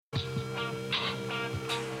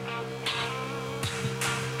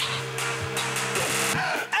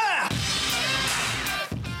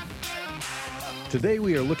Today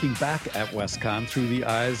we are looking back at WestConn through the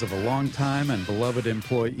eyes of a longtime and beloved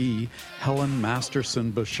employee, Helen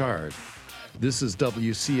Masterson Bouchard. This is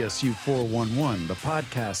WCSU 411, the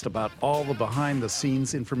podcast about all the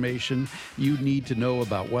behind-the-scenes information you need to know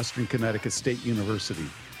about Western Connecticut State University.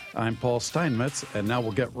 I'm Paul Steinmetz, and now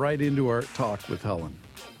we'll get right into our talk with Helen.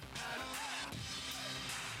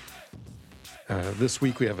 This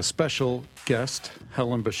week we have a special guest,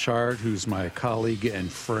 Helen Bouchard, who's my colleague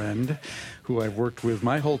and friend, who I've worked with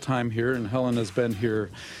my whole time here, and Helen has been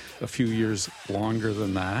here a few years longer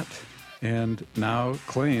than that, and now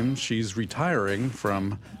claims she's retiring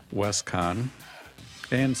from WestConn.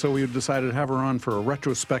 And so we decided to have her on for a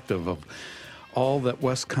retrospective of all that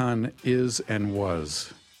WestConn is and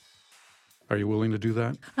was. Are you willing to do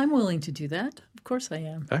that? I'm willing to do that. Of course I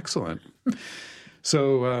am. Excellent.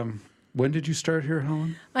 So, when did you start here,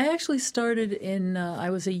 Helen? I actually started I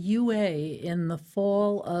was a UA in the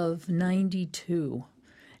fall of 92,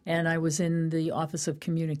 and I was in the Office of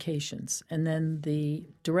Communications. And then the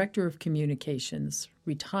Director of Communications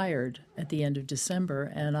retired at the end of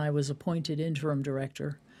December, and I was appointed interim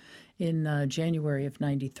director in January of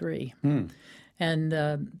 93. And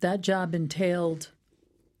that job entailed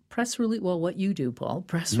press release, well, what you do, Paul,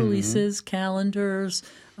 press releases, calendars,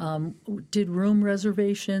 did room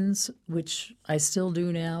reservations, which I still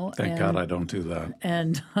do now. Thank God I don't do that.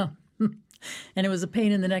 And it was a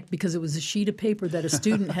pain in the neck because it was a sheet of paper that a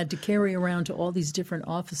student had to carry around to all these different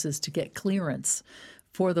offices to get clearance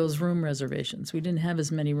for those room reservations. We didn't have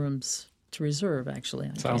as many rooms to reserve, actually.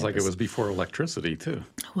 Sounds like it was before electricity, too.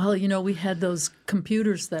 Well, you know, we had those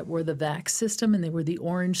computers that were the VAX system, and they were the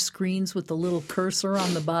orange screens with the little cursor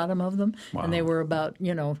on the bottom of them. Wow. And they were about,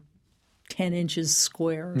 10 inches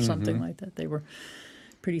square or something like that. They were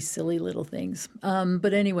pretty silly little things.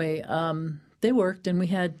 But anyway, they worked, and we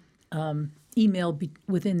had email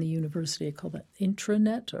within the university. I call that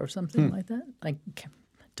intranet or something like that.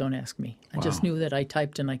 Don't ask me. I just knew that I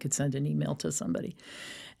typed and I could send an email to somebody.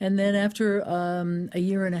 And then after a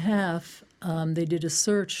year and a half, they did a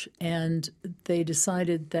search, and they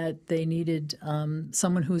decided that they needed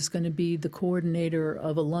someone who's going to be the coordinator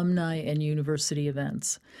of alumni and university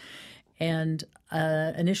events. And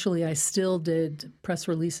initially, I still did press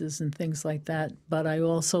releases and things like that, but I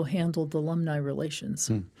also handled alumni relations.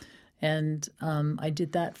 And I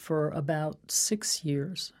did that for about 6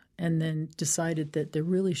 years, and then decided that there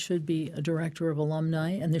really should be a director of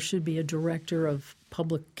alumni and there should be a director of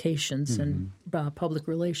publications and public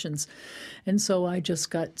relations. And so I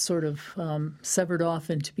just got sort of severed off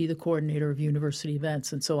to be the coordinator of university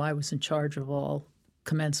events. And so I was in charge of all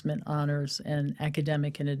commencement honors and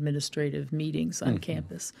academic and administrative meetings on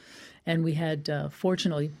campus. And we had,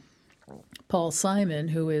 fortunately, Paul Simon,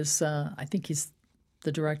 who is, I think he's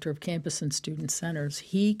the director of campus and student centers.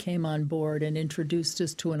 He came on board and introduced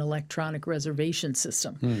us to an electronic reservation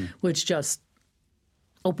system, which just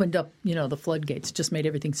opened up, the floodgates, just made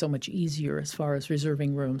everything so much easier as far as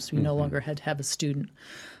reserving rooms. We no longer had to have a student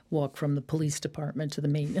walk from the police department to the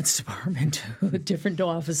maintenance department to different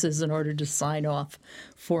offices in order to sign off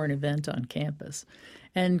for an event on campus.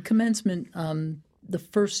 And commencement, the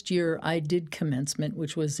first year I did commencement,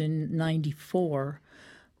 which was in 94,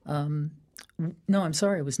 no, I'm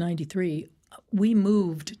sorry, it was 93. We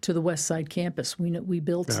moved to the West Side campus. We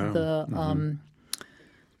built the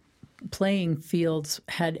playing fields,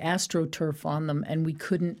 had AstroTurf on them, and we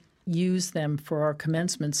couldn't use them for our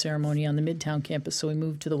commencement ceremony on the Midtown campus, so we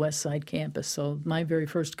moved to the West Side campus. So my very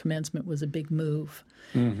first commencement was a big move.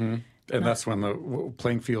 And that's when the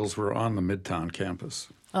playing fields were on the Midtown campus.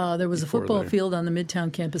 There was a football field on the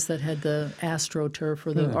Midtown campus that had the AstroTurf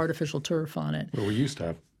or the artificial turf on it. Well, we used to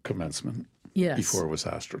have commencement. Yes. Before it was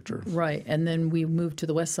AstroTurf. Right. And then we moved to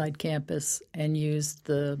the West Side campus and used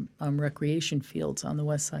the recreation fields on the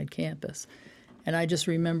West Side campus. And I just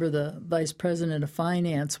remember the vice president of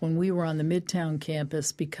finance, when we were on the Midtown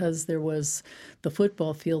campus, because there was the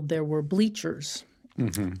football field, there were bleachers.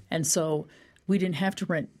 And so we didn't have to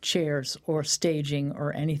rent chairs or staging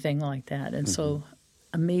or anything like that. And so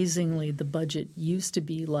amazingly, the budget used to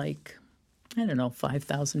be like,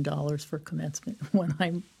 $5,000 for commencement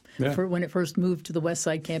when it first moved to the West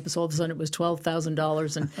Side campus. All of a sudden it was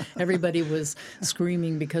 $12,000, and everybody was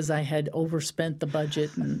screaming because I had overspent the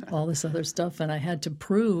budget and all this other stuff, and I had to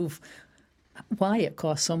prove why it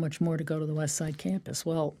cost so much more to go to the West Side campus.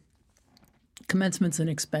 Well, commencement's an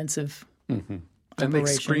expensive operation. And they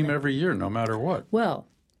scream every year, no matter what. Well,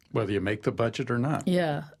 whether you make the budget or not.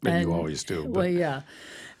 Yeah. And you always do. But. Well, yeah.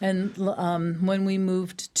 And when we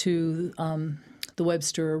moved to the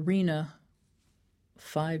Webster Arena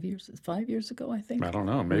 5 years ago, I think. I don't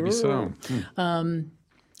know. Maybe so.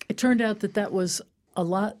 it turned out that that was a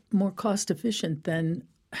lot more cost efficient than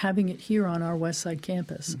having it here on our West Side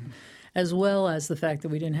campus, as well as the fact that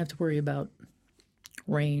we didn't have to worry about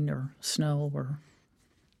rain or snow or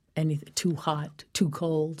anything too hot, too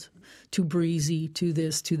cold, too breezy, too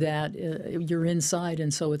this, too that. You're inside,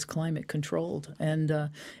 and so it's climate controlled. And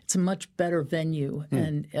it's a much better venue,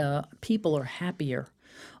 and people are happier,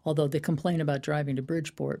 although they complain about driving to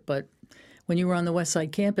Bridgeport. But when you were on the West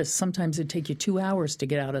Side campus, sometimes it'd take you 2 hours to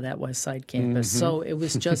get out of that West Side campus. So it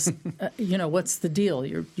was just, what's the deal?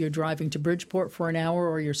 You're driving to Bridgeport for an hour,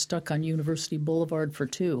 or you're stuck on University Boulevard for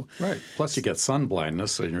 2. Right. Plus you get sun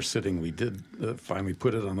blindness, and you're sitting, we did finally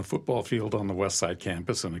put it on the football field on the West Side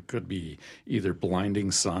campus, and it could be either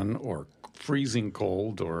blinding sun or freezing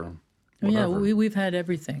cold or whatever. Yeah, we've had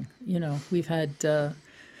everything. We've had...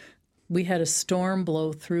 We had a storm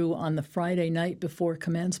blow through on the Friday night before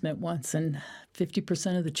commencement once, and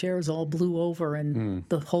 50% of the chairs all blew over, and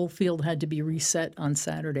the whole field had to be reset on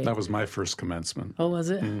Saturday. That was my first commencement. Oh, was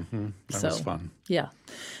it? Mm-hmm. That was fun. Yeah.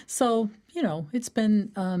 So, it's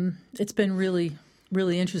been really,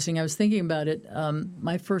 really interesting. I was thinking about it.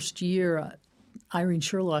 My first year, Irene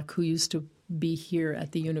Sherlock, who used to be here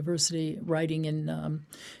at the university writing in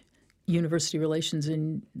university relations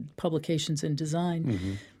and publications and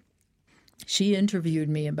design, she interviewed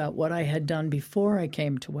me about what I had done before I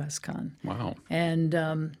came to WestConn. Wow. And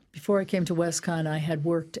before I came to WestConn, I had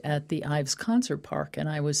worked at the Ives Concert Park, and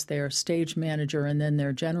I was their stage manager and then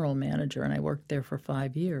their general manager, and I worked there for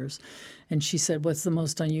 5 years. And she said, "What's the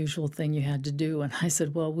most unusual thing you had to do?" And I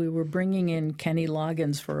said, "Well, we were bringing in Kenny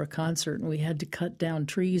Loggins for a concert, and we had to cut down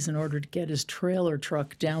trees in order to get his trailer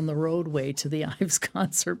truck down the roadway to the Ives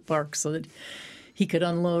Concert Park so that he could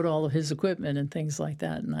unload all of his equipment and things like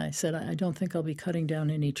that." And I said, "I don't think I'll be cutting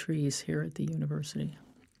down any trees here at the university."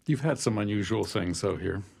 You've had some unusual things, though,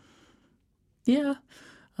 here. Yeah.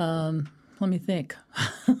 Let me think.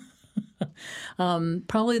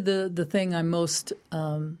 Probably the thing I'm most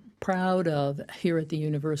proud of here at the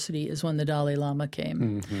university is when the Dalai Lama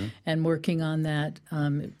came. And working on that,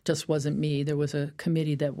 it just wasn't me. There was a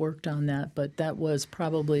committee that worked on that, but that was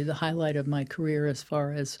probably the highlight of my career as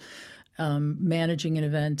far as managing an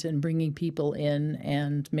event and bringing people in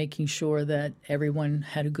and making sure that everyone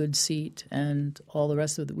had a good seat and all the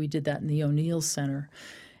rest of it. We did that in the O'Neill Center.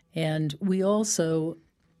 And we also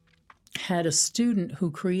had a student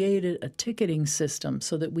who created a ticketing system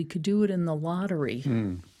so that we could do it in the lottery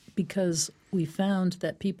because we found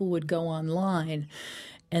that people would go online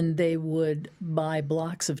and they would buy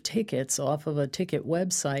blocks of tickets off of a ticket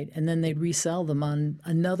website, and then they'd resell them on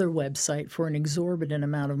another website for an exorbitant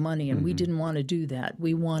amount of money. And we didn't want to do that.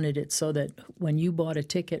 We wanted it so that when you bought a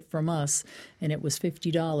ticket from us and it was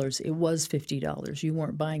 $50, it was $50. You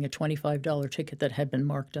weren't buying a $25 ticket that had been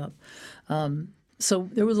marked up. So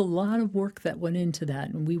there was a lot of work that went into that,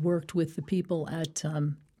 and we worked with the people at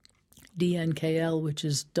DNKL, which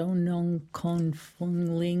is Donong Kon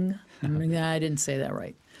Fung Ling. I didn't say that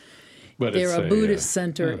right. But they're a Buddhist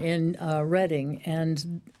center in Reading,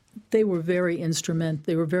 and they were very instrumental.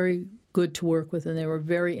 They were very good to work with, and they were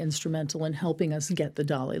very instrumental in helping us get the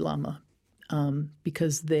Dalai Lama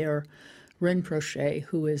because their Rinpoche,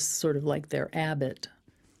 who is sort of like their abbot,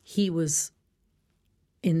 he was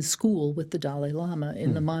in school with the Dalai Lama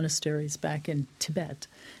in the monasteries back in Tibet.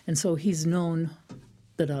 And so he's known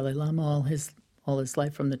the Dalai Lama all his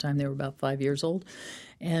life from the time they were about 5 years old.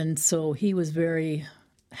 And so he was very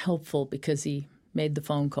helpful because he made the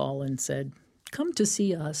phone call and said, "Come to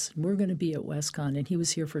see us. We're going to be at WestConn." And he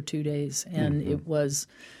was here for 2 days, and it was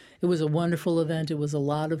a wonderful event. It was a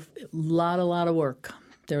lot of work.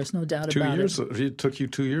 There was no doubt about 2 years? it. It took you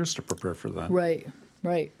 2 years to prepare for that.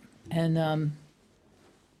 Right. And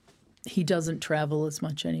he doesn't travel as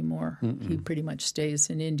much anymore. He pretty much stays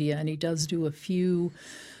in India, and he does do a few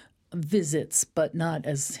visits, but not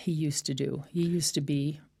as he used to do. He used to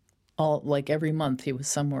be every month he was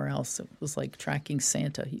somewhere else. It was like tracking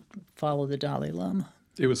Santa. He'd follow the Dalai Lama.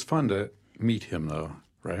 It was fun to meet him, though,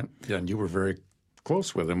 right? Yeah, and you were very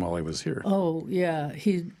close with him while he was here. Oh, yeah.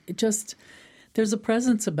 There's a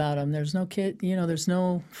presence about him. There's no there's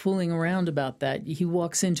no fooling around about that. He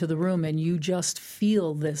walks into the room and you just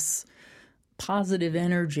feel this positive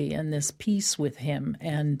energy and this peace with him.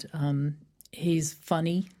 And he's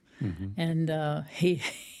funny, and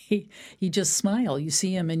you just smile. You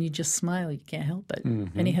see him and you just smile. You can't help it.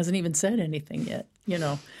 And he hasn't even said anything yet,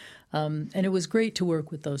 And it was great to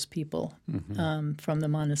work with those people from the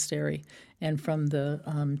monastery and from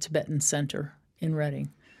the Tibetan Center in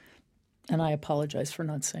Reading. And I apologize for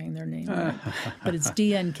not saying their name, but it's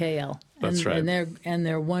DNKL. That's right. And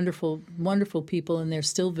they're wonderful, wonderful people, and they're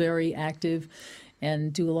still very active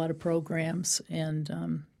and do a lot of programs.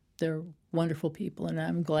 And they're wonderful people, and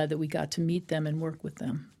I'm glad that we got to meet them and work with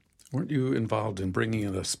them. Weren't you involved in bringing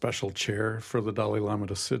in a special chair for the Dalai Lama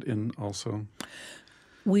to sit in also?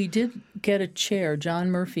 We did get a chair,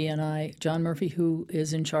 John Murphy and I. John Murphy, who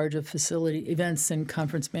is in charge of facility events and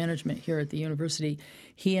conference management here at the university,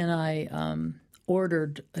 he and I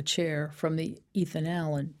ordered a chair from the Ethan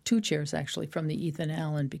Allen, 2 chairs actually from the Ethan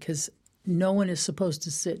Allen, because no one is supposed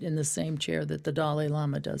to sit in the same chair that the Dalai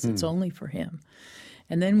Lama does. It's only for him.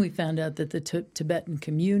 And then we found out that the Tibetan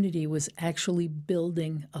community was actually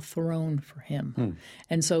building a throne for him.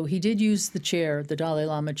 And so he did use the chair, the Dalai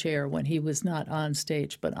Lama chair, when he was not on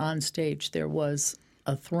stage. But on stage there was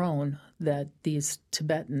a throne that these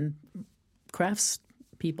Tibetan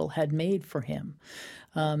craftspeople had made for him.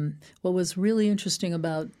 What was really interesting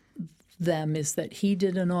about them is that he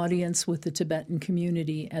did an audience with the Tibetan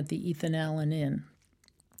community at the Ethan Allen Inn.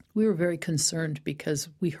 We were very concerned because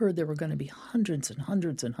we heard there were going to be hundreds and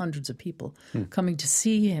hundreds and hundreds of people coming to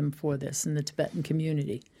see him for this in the Tibetan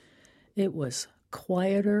community. It was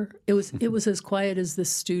quieter. It was as quiet as this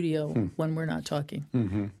studio when we're not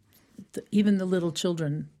talking. Even the little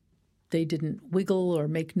children, they didn't wiggle or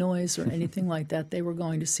make noise or anything like that. They were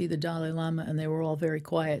going to see the Dalai Lama, and they were all very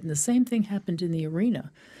quiet. And the same thing happened in the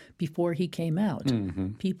arena before he came out.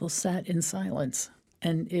 People sat in silence,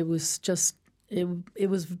 and it was just... It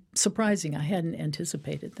was surprising. I hadn't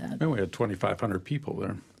anticipated that. And we had 2,500 people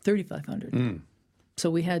there. 3,500. So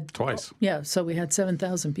we had... Twice. Yeah, so we had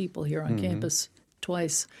 7,000 people here on campus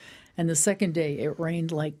twice. And the second day, it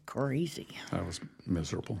rained like crazy. That was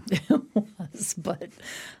miserable. It was, but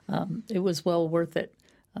it was well worth it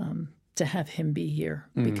to have him be here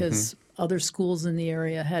because other schools in the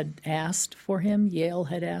area had asked for him. Yale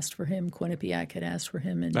had asked for him. Quinnipiac had asked for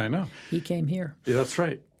him. And I know. He came here. Yeah, that's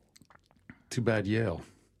right. Too bad Yale.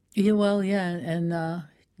 Yeah, well, yeah, and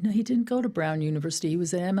no, he didn't go to Brown University. He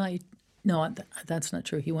was at MIT. No, that's not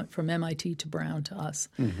true. He went from MIT to Brown to us.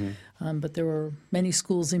 But there were many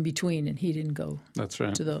schools in between, and he didn't go That's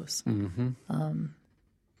right. to those. And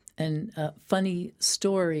a funny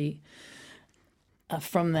story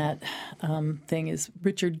from that thing is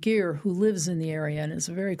Richard Gere, who lives in the area and is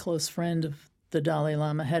a very close friend of the Dalai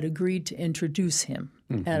Lama, had agreed to introduce him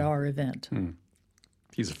at our event.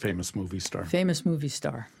 He's a famous movie star. Famous movie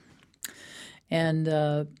star. And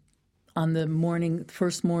on the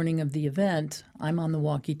first morning of the event, I'm on the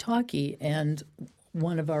walkie-talkie, and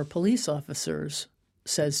one of our police officers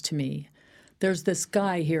says to me, "There's this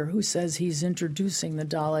guy here who says he's introducing the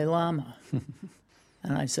Dalai Lama."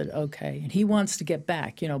 And I said, "Okay." And he wants to get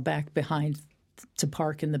back, back behind to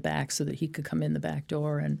park in the back so that he could come in the back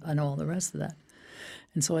door and all the rest of that.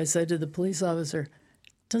 And so I said to the police officer,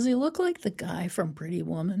 "Does he look like the guy from Pretty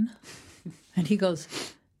Woman?" And he goes,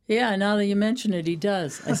 "Yeah, now that you mention it, he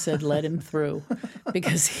does." I said, "Let him through."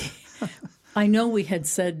 Because I know we had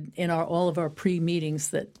said in all of our pre-meetings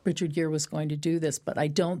that Richard Gere was going to do this, but I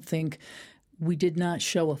don't think we did not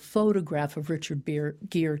show a photograph of Richard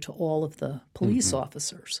Gere to all of the police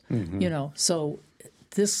officers. So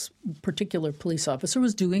this particular police officer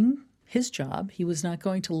was doing his job. He was not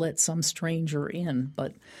going to let some stranger in,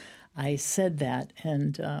 but I said that,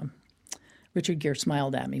 and Richard Gere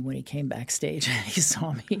smiled at me when he came backstage and he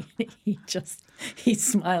saw me. He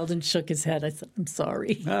smiled and shook his head. I said, "I'm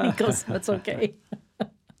sorry." He goes, "That's okay."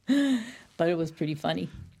 But it was pretty funny.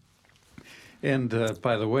 And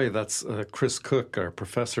by the way, that's Chris Cook, our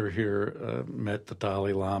professor here, met the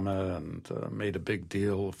Dalai Lama and made a big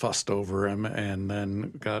deal, fussed over him, and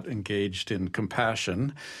then got engaged in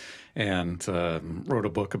compassion and wrote a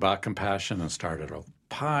book about compassion and started a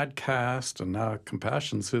podcast, and now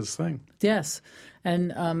compassion's his thing. Yes,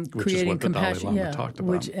 and which creating is what the compassion. Dalai Lama talked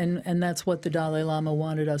about. And that's what the Dalai Lama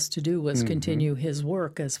wanted us to do, was continue his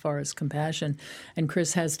work as far as compassion. And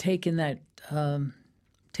Chris has taken that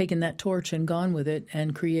torch and gone with it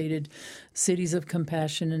and created Cities of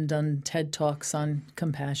Compassion and done TED Talks on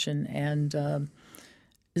compassion, and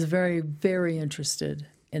is very, very interested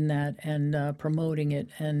in that and promoting it,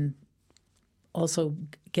 and also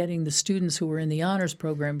getting the students who were in the honors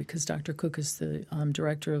program, because Dr. Cook is the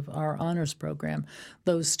director of our honors program.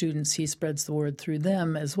 Those students, he spreads the word through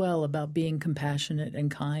them as well about being compassionate and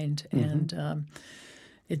kind. And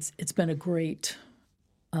it's been a great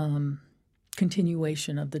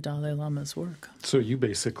continuation of the Dalai Lama's work. So you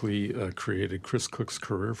basically created Chris Cook's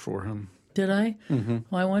career for him. Did I?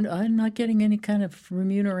 Well, I'm not getting any kind of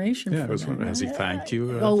remuneration for that. Has he thanked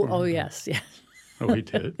you? Oh, yes, yes. Oh, he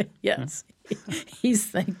did? Yes. He's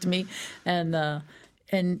thanked me.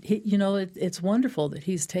 And he, it's wonderful that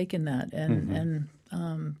he's taken that and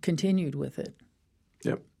continued with it.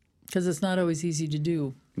 Yep. because it's not always easy to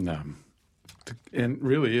do. No. And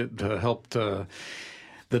really, it helped the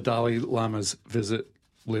Dalai Lama's visit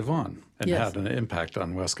live on and Yes. had an impact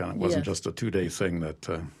on WestCon. It wasn't Yes. just a 2-day thing that,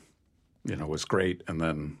 was great, and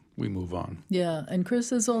then we move on. Yeah, and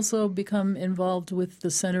Chris has also become involved with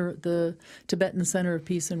the Tibetan Center of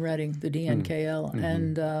Peace in Reading, the DNKL,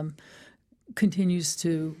 and continues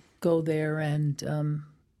to go there. And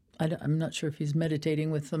I'm not sure if he's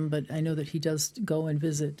meditating with them, but I know that he does go and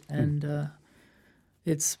visit. And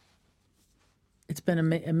it's been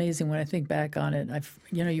amazing when I think back on it.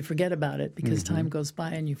 You forget about it because time goes by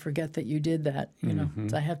and you forget that you did that.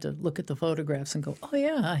 So I have to look at the photographs and go, "Oh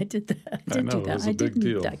yeah, I did that. I did do it that. was a I big did meet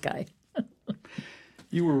deal. that guy."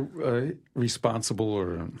 You were responsible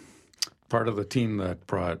or part of the team that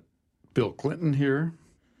brought Bill Clinton here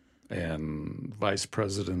and Vice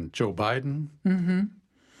President Joe Biden.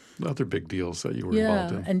 Mm-hmm. Other big deals that you were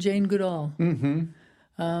involved in. And Jane Goodall.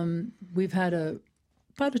 Mm-hmm. We've had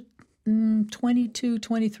about a 22,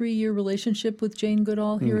 23-year relationship with Jane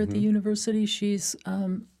Goodall here at the university. She's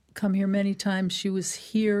come here many times. She was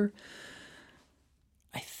here,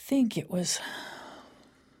 I think it was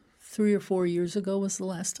 3 or 4 years ago was the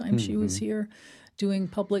last time she was here doing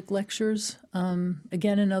public lectures.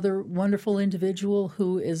 Again, another wonderful individual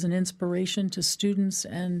who is an inspiration to students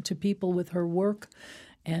and to people with her work.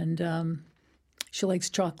 And she likes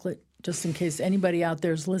chocolate. Just in case anybody out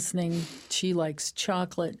there is listening, she likes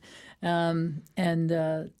chocolate.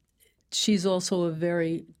 And she's also a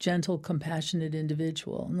very gentle, compassionate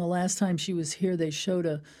individual. And the last time she was here, they showed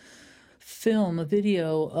a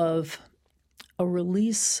video of a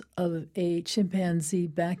release of a chimpanzee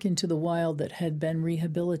back into the wild that had been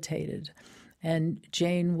rehabilitated. And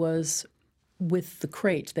Jane was with the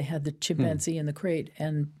crate. They had the chimpanzee in the crate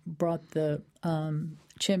and brought the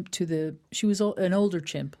chimp she was an older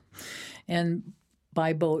chimp, and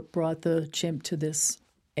by boat brought the chimp to this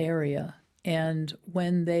area. And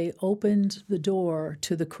when they opened the door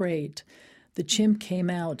to the crate, the chimp came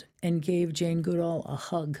out and gave Jane Goodall a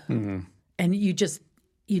hug. And you just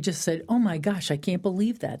said, "Oh my gosh, I can't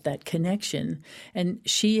believe that connection." And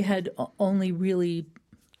she had only really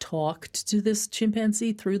talked to this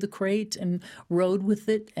chimpanzee through the crate and rode with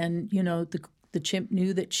it, and the chimp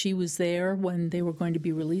knew that she was there when they were going to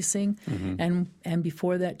be releasing. And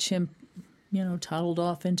before that chimp toddled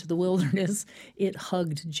off into the wilderness, it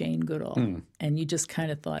hugged Jane Goodall. And you just kind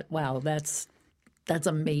of thought, wow, that's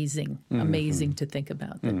amazing, amazing to think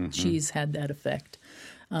about, that she's had that effect.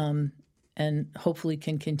 And hopefully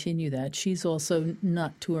can continue that. She's also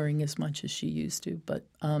not touring as much as she used to, but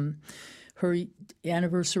her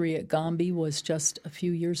anniversary at Gombe was just a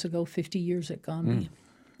few years ago, 50 years at Gombe.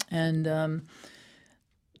 And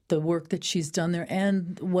the work that she's done there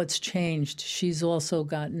and what's changed. She's also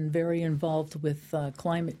gotten very involved with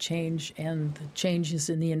climate change and the changes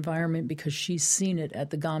in the environment because she's seen it at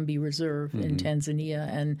the Gombe Reserve in Tanzania,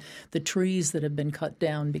 and the trees that have been cut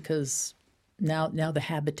down because now the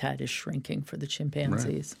habitat is shrinking for the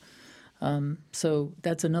chimpanzees. Right. So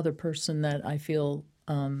that's another person that I feel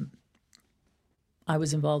I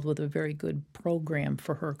was involved with a very good program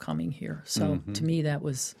for her coming here. So to me, that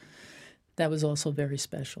was also very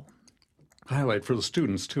special. Highlight for the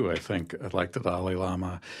students, too, I think, like the Dalai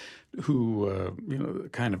Lama, who,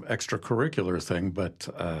 kind of extracurricular thing, but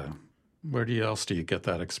where else do you get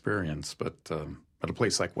that experience but at a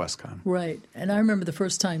place like WestCon? Right. And I remember the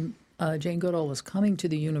first time Jane Goodall was coming to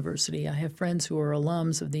the university. I have friends who are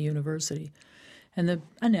alums of the university. And the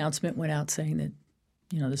announcement went out saying that,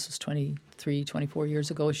 this was 23, 24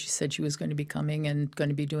 years ago. She said she was going to be coming and going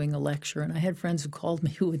to be doing a lecture. And I had friends who called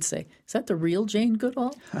me who would say, "Is that the real Jane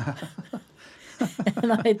Goodall?"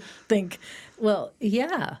 And I think, well,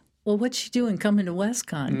 yeah. Well, what's she doing coming to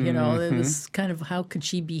WestCon? It was kind of, how could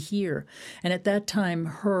she be here? And at that time,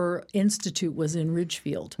 her institute was in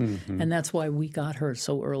Ridgefield. And that's why we got her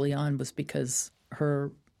so early on, was because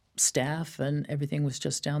her staff and everything was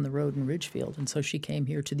just down the road in Ridgefield. And so she came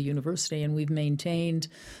here to the university, and we've maintained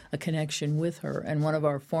a connection with her. And one of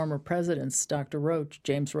our former presidents, Dr. Roach,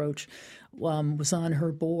 James Roach, was on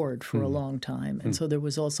her board for a long time. And so there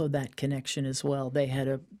was also that connection as well. They had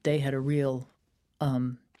a real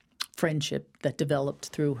friendship that developed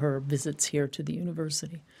through her visits here to the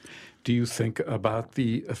university. Do you think about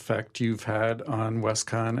the effect you've had on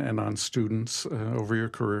WestCon and on students over your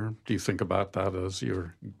career? Do you think about that as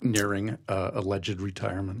you're nearing alleged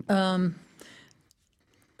retirement? I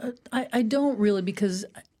don't really, because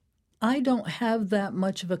I don't have that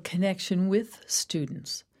much of a connection with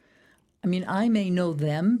students. I mean, I may know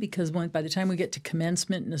them because by the time we get to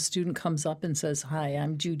commencement and a student comes up and says, "Hi,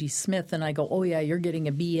 I'm Judy Smith," and I go, "Oh, yeah, you're getting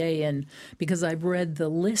a BA," and because I've read the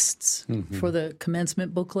lists for the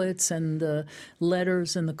commencement booklets and the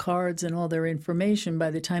letters and the cards and all their information,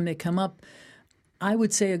 by the time they come up, I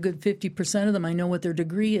would say a good 50% of them, I know what their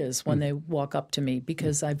degree is when they walk up to me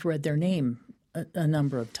because I've read their name a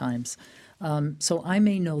number of times. So I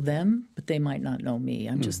may know them, but they might not know me.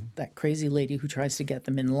 I'm just that crazy lady who tries to get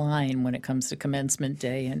them in line when it comes to commencement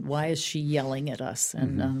day. And why is she yelling at us?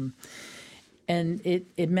 And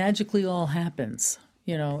it magically all happens.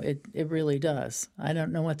 You know, it really does. I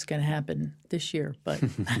don't know what's going to happen this year, but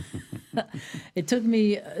it took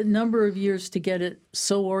me a number of years to get it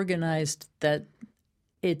so organized that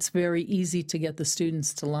it's very easy to get the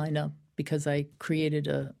students to line up because I created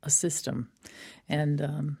a system.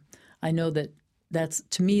 And I know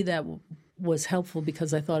to me that was helpful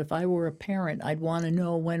because I thought if I were a parent, I'd want to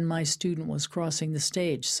know when my student was crossing the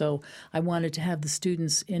stage. So I wanted to have the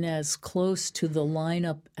students in as close to the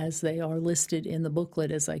lineup as they are listed in the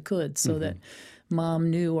booklet as I could so that mom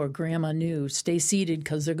knew or grandma knew, stay seated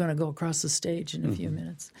because they're going to go across the stage in a few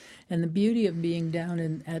minutes. And the beauty of being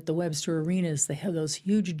down at the Webster Arena is they have those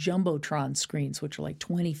huge Jumbotron screens, which are like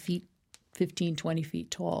 20 feet, 15, 20 feet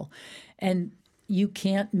tall. And you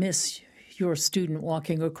can't miss your student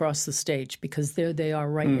walking across the stage because there they are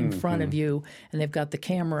right in front of you, and they've got the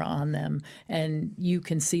camera on them, and you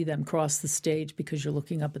can see them cross the stage because you're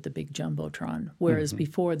looking up at the big Jumbotron, whereas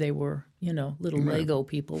before they were, little Lego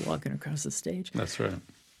people walking across the stage. That's right.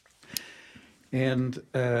 And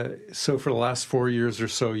so for the last 4 years or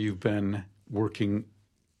so, you've been working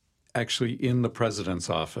actually in the president's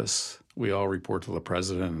office. We all report to the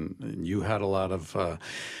president, and you had a lot of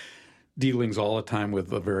dealings all the time with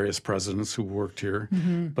the various presidents who worked here.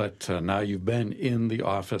 But now you've been in the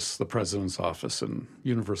office, the president's office in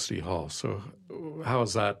University Hall. So how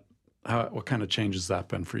is that? What kind of change has that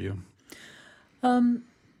been for you?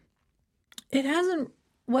 It hasn't,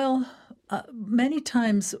 many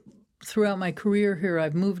times throughout my career here,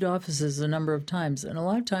 I've moved offices a number of times. And a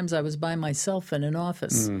lot of times I was by myself in an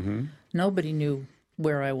office. Nobody knew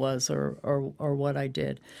where I was or what I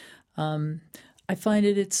did. I find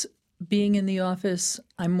it's being in the office,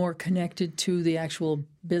 I'm more connected to the actual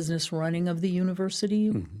business running of the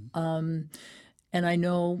university. And I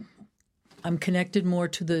know I'm connected more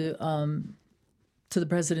to the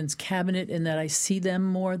president's cabinet in that I see them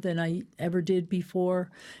more than I ever did before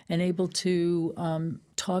and able to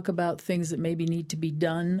talk about things that maybe need to be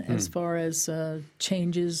done as far as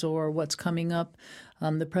changes or what's coming up.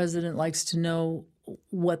 The president likes to know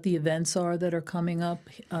what the events are that are coming up.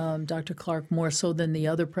 Dr. Clark, more so than the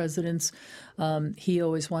other presidents, he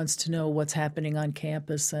always wants to know what's happening on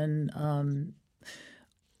campus. And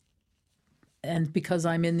because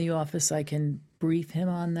I'm in the office, I can brief him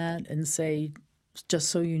on that and say, just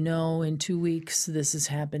so you know, in 2 weeks, this is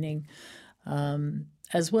happening,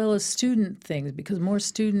 as well as student things, because more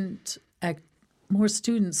students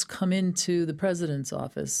come into the president's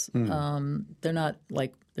office. They're not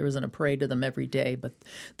like there isn't a parade of them every day, but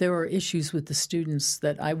there are issues with the students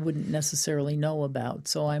that I wouldn't necessarily know about.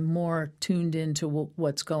 So I'm more tuned into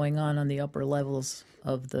what's going on the upper levels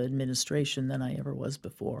of the administration than I ever was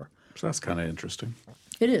before. So that's kind of interesting.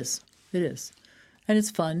 It is. And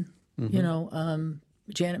it's fun.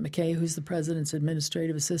 Janet McKay, who's the president's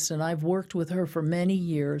administrative assistant, I've worked with her for many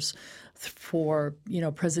years for,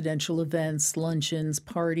 presidential events, luncheons,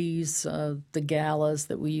 parties, the galas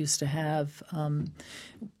that we used to have.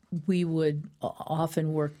 We would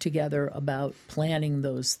often work together about planning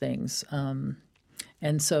those things.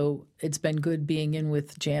 And so it's been good being in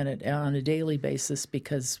with Janet on a daily basis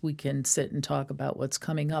because we can sit and talk about what's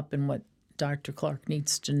coming up and what Dr. Clark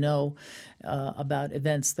needs to know about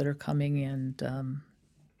events that are coming and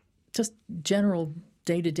just general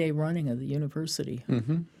day-to-day running of the university.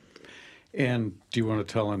 And do you want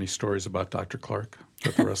to tell any stories about Dr. Clark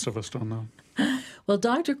that the rest of us don't know? Well,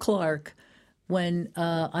 Dr. Clark, when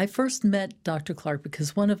I first met Dr. Clark,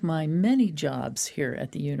 because one of my many jobs here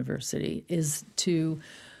at the university is to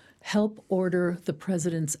help order the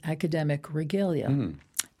president's academic regalia.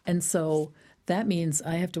 And so that means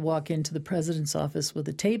I have to walk into the president's office with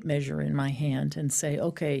a tape measure in my hand and say,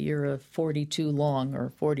 okay, you're a 42 long or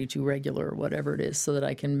 42 regular or whatever it is, so that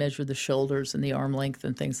I can measure the shoulders and the arm length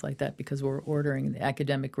and things like that because we're ordering the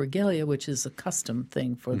academic regalia, which is a custom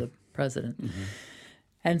thing for the president.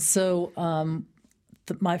 And so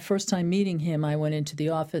my first time meeting him, I went into the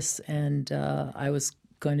office and I was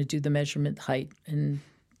going to do the measurement height and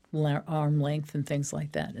arm length and things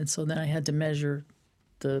like that. And so then I had to measure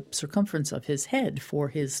the circumference of his head for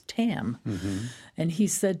his tam. And he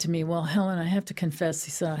said to me, well, Helen, I have to confess,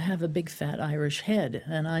 he said, I have a big fat Irish head.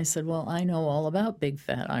 And I said, well, I know all about big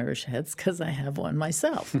fat Irish heads because I have one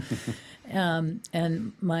myself.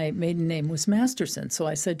 And my maiden name was Masterson. So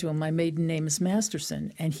I said to him, my maiden name is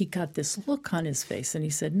Masterson. And he got this look on his face and he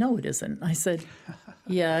said, no, it isn't. I said,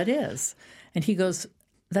 yeah, it is. And he goes,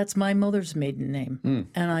 that's my mother's maiden name.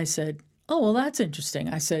 And I said, oh, well, that's interesting.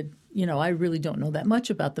 I said, you know, I really don't know that much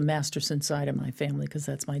about the Masterson side of my family because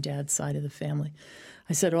that's my dad's side of the family.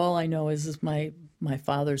 I said, all I know is my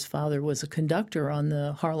father's father was a conductor on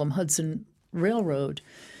the Harlem-Hudson Railroad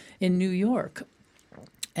in New York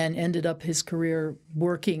and ended up his career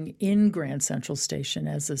working in Grand Central Station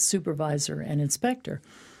as a supervisor and inspector.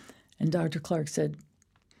 And Dr. Clark said,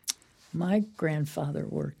 my grandfather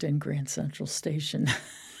worked in Grand Central Station.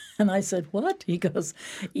 And I said, what? He goes,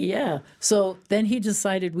 yeah. So then he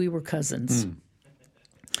decided we were cousins.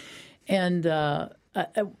 And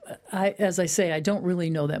as I say, I don't really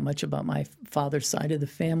know that much about my father's side of the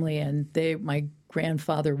family. And my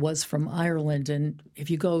grandfather was from Ireland. And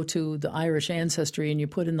if you go to the Irish ancestry and you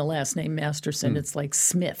put in the last name Masterson, it's like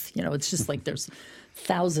Smith. You know, it's just like there's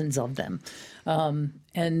thousands of them.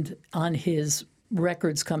 And on his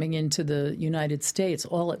records coming into the United States,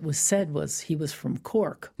 all it was said was he was from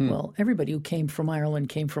Cork. Well, everybody who came from Ireland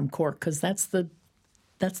came from Cork because that's the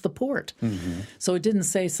port. So it didn't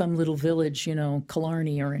say some little village, you know,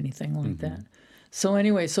 Killarney or anything like that. So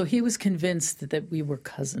anyway, so he was convinced that we were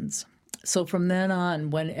cousins. So from then on,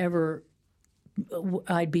 whenever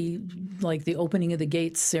I'd be like the opening of the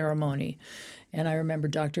gates ceremony, and I remember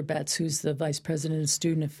Dr. Betts, who's the vice president of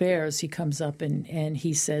student affairs, he comes up and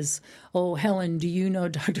he says, oh, Helen, do you know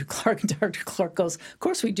Dr. Clark? And Dr. Clark goes, of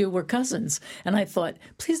course we do, we're cousins. And I thought,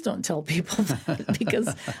 please don't tell people that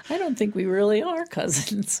because I don't think we really are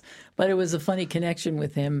cousins. But it was a funny connection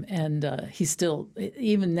with him. And he still,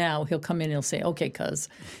 even now, he'll come in and he'll say, okay, cuz,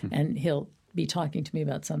 and he'll be talking to me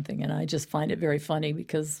about something. And I just find it very funny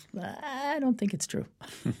because I don't think it's true.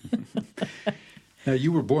 Now,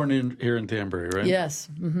 you were born here in Danbury, right? Yes.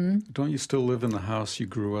 Don't you still live in the house you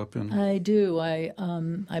grew up in? I do. I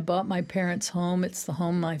bought my parents' home. It's the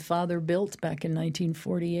home my father built back in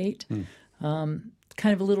 1948. Kind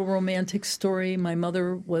of a little romantic story. My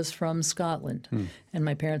mother was from Scotland, and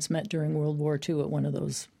my parents met during World War II at one of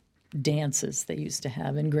those dances they used to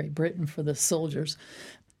have in Great Britain for the soldiers.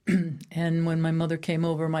 And when my mother came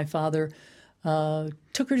over, my father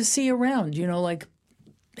took her to see around, you know, like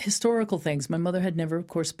historical things. My mother had never, of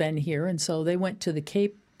course, been here, and so they went to the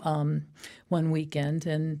Cape one weekend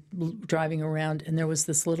and driving around, and there was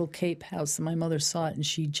this little Cape house, and my mother saw it, and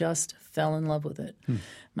she just fell in love with it.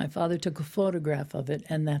 My father took a photograph of it,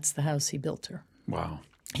 and that's the house he built her. Wow.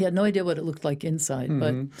 He had no idea what it looked like inside,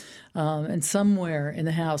 but and somewhere in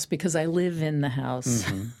the house, because I live in the house,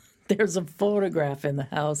 there's a photograph in the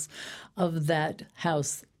house of that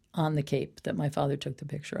house on the Cape that my father took the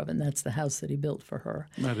picture of, and that's the house that he built for her.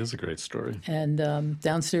 That is a great story. And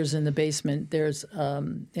downstairs in the basement, there's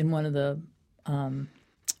in one of the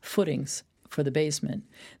footings for the basement,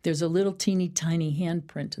 there's a little teeny tiny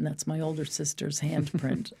handprint, and that's my older sister's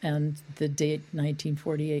handprint, and the date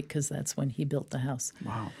 1948 because that's when he built the house.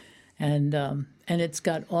 Wow. And it's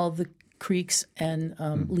got all the creaks and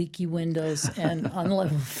leaky windows and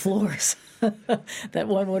unlevel floors that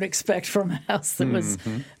one would expect from a house that was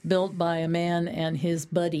built by a man and his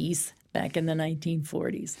buddies back in the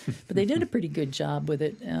 1940s. But they did a pretty good job with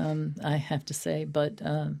it, I have to say. But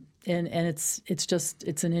and it's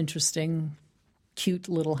an interesting, cute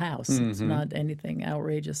little house. It's not anything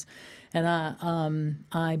outrageous. And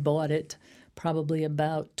I bought it probably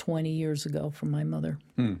about 20 years ago from my mother.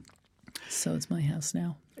 So it's my house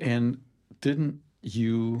now. And didn't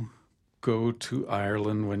you go to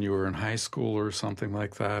Ireland when you were in high school or something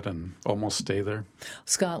like that and almost stay there?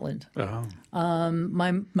 Scotland. Oh.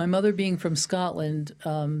 My mother being from Scotland,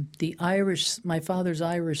 my father's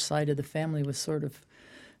Irish side of the family was sort of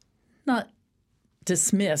not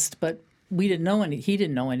dismissed, but he didn't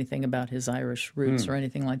know anything about his Irish roots or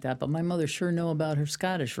anything like that. But my mother sure knew about her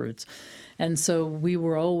Scottish roots. And so we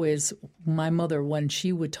were always, my mother, when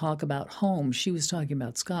she would talk about home, she was talking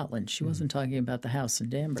about Scotland. She wasn't talking about the house in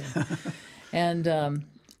Danbury. And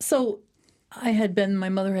so my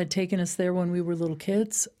mother had taken us there when we were little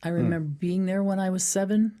kids. I remember being there when I was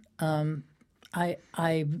 7. I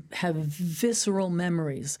have visceral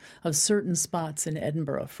memories of certain spots in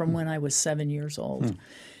Edinburgh from when I was 7 years old.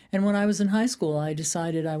 And when I was in high school, I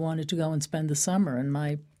decided I wanted to go and spend the summer. And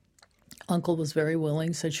my uncle was very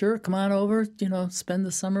willing, said, sure, come on over, spend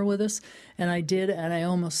the summer with us. And I did, and I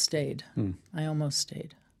almost stayed. I almost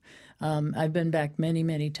stayed. I've been back many,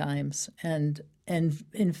 many times, and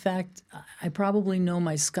in fact, I probably know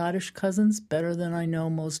my Scottish cousins better than I know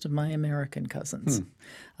most of my American cousins.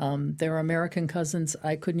 There are American cousins.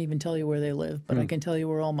 I couldn't even tell you where they live, but I can tell you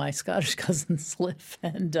where all my Scottish cousins live,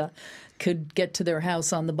 and could get to their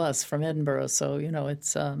house on the bus from Edinburgh. So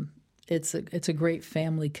it's a great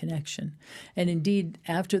family connection. And indeed,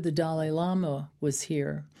 after the Dalai Lama was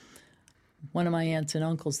here, one of my aunts and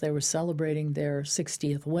uncles, they were celebrating their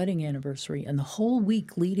 60th wedding anniversary, and the whole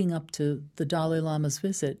week leading up to the Dalai Lama's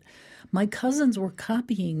visit, my cousins were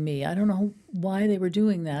copying me. I don't know why they were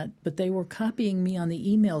doing that, but they were copying me on the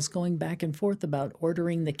emails going back and forth about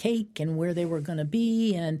ordering the cake and where they were going to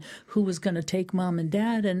be and who was going to take Mom and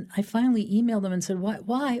Dad. And I finally emailed them and said,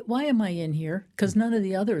 why am I in here? Because none of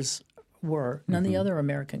the others were. None of the other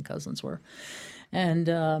American cousins were. And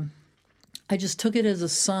I just took it as a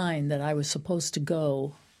sign that I was supposed to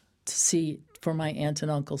go to see for my aunt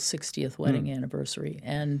and uncle's 60th wedding anniversary.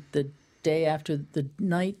 And the day after, the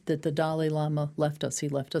night that the Dalai Lama left us, he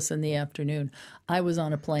left us in the afternoon, I was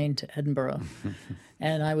on a plane to Edinburgh.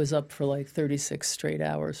 And I was up for like 36 straight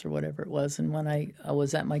hours or whatever it was. And when I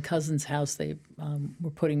was at my cousin's house, they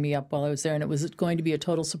were putting me up while I was there. And it was going to be a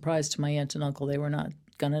total surprise to my aunt and uncle. They were not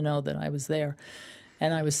going to know that I was there.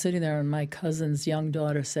 And I was sitting there, and my cousin's young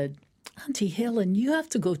daughter said, "Auntie Helen, you have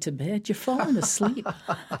to go to bed. You're falling asleep."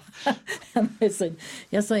 And I said,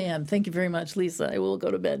 "Yes, I am. Thank you very much, Lisa. I will go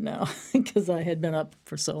to bed now," because I had been up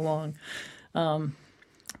for so long.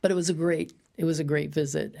 But it was a great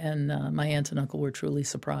visit, and my aunt and uncle were truly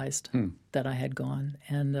surprised that I had gone,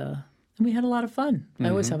 and we had a lot of fun. I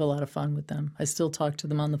always have a lot of fun with them. I still talk to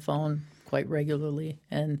them on the phone quite regularly,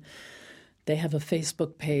 and they have a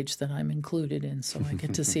Facebook page that I'm included in, so I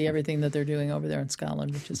get to see everything that they're doing over there in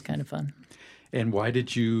Scotland, which is kind of fun. And why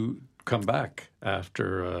did you come back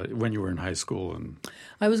after when you were in high school? And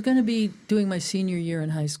I was going to be doing my senior year in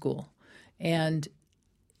high school, and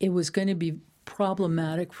it was going to be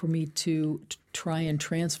problematic for me to try and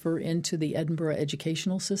transfer into the Edinburgh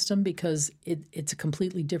educational system because it's a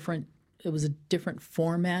completely different. It was a different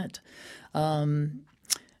format.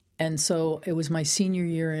 And so it was my senior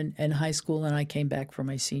year in high school, and I came back for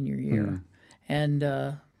my senior year. And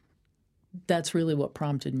that's really what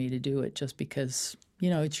prompted me to do it, just because,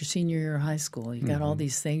 it's your senior year of high school. You got all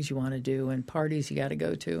these things you want to do and parties you got to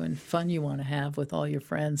go to and fun you want to have with all your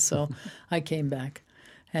friends. So I came back.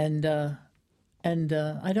 And I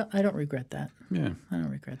don't regret that. Yeah. I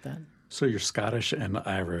don't regret that. So you're Scottish and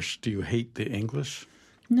Irish. Do you hate the English?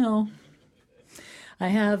 No. I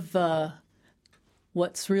have...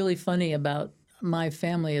 What's really funny about my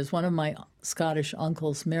family is one of my Scottish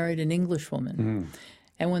uncles married an English woman.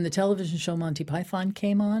 And when the television show Monty Python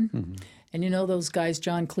came on, and those guys,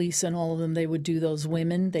 John Cleese and all of them, they would do those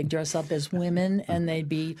women. They'd dress up as women, and they'd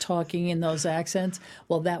be talking in those accents.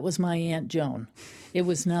 Well, that was my Aunt Joan. It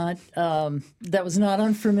was not that was not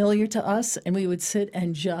unfamiliar to us, and we would sit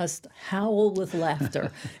and just howl with laughter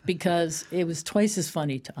because it was twice as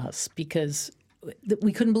funny to us because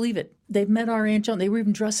we couldn't believe it. They've met our Aunt Joan. They were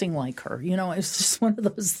even dressing like her. It was just one of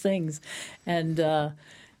those things, and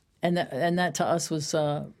that to us was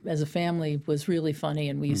as a family was really funny,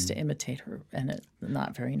 and we used to imitate her. And it's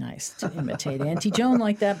not very nice to imitate Auntie Joan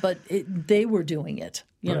like that, but they were doing it.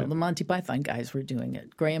 Right. The Monty Python guys were doing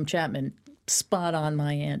it. Graham Chapman, spot on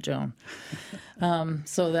my Aunt Joan.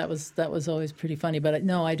 So that was always pretty funny. But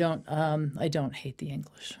no, I don't hate the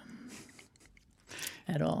English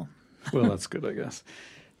at all. Well, that's good, I guess.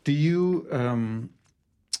 Do you?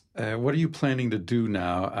 What are you planning to do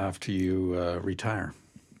now after you retire?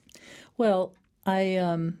 Well,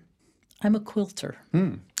 I'm a quilter,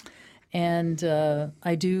 and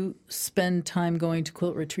I do spend time going to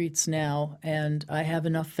quilt retreats now, and I have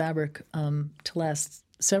enough fabric to last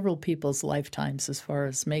several people's lifetimes as far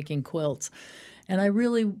as making quilts. And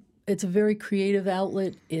it's a very creative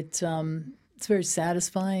outlet. It's very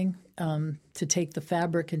satisfying to take the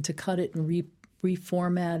fabric and to cut it and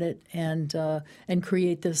reformat it and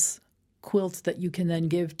create this quilt that you can then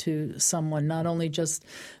give to someone, not only just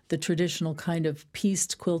the traditional kind of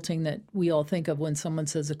pieced quilting that we all think of when someone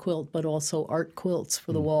says a quilt, but also art quilts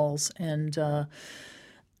for the walls. And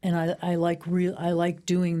I like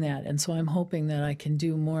doing that, and so I'm hoping that I can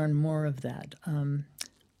do more and more of that.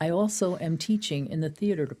 I also am teaching in the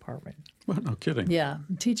theater department. Well, no kidding. Yeah,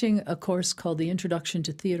 I'm teaching a course called The Introduction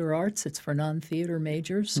to Theater Arts. It's for non-theater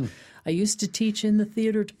majors. I used to teach in the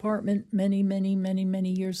theater department many, many, many, many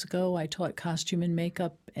years ago. I taught costume and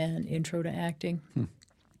makeup and intro to acting.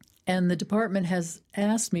 And the department has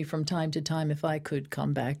asked me from time to time if I could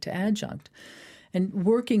come back to adjunct. And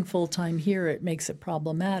working full-time here, it makes it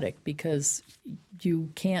problematic because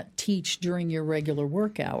you can't teach during your regular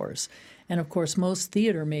work hours. And, of course, most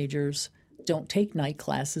theater majors don't take night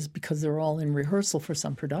classes because they're all in rehearsal for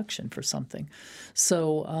some production for something.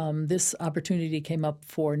 So this opportunity came up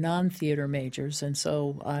for non-theater majors, and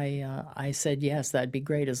so I said, yes, that'd be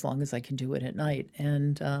great as long as I can do it at night.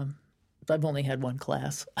 And I've only had one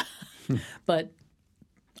class. But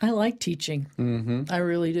I like teaching. I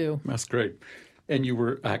really do. That's great. And you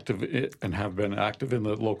were active and have been active in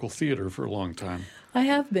the local theater for a long time. I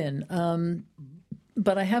have been.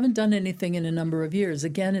 But I haven't done anything in a number of years.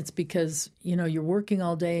 Again, it's because, you're working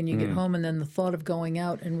all day and you get home, and then the thought of going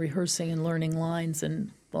out and rehearsing and learning lines and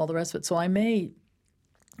all the rest of it. So I may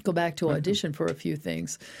go back to audition for a few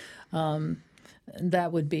things. And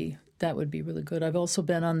that would be really good. I've also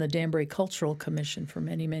been on the Danbury Cultural Commission for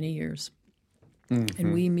many, many years.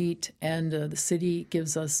 And we meet, and the city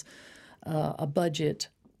gives us a budget,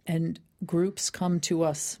 and groups come to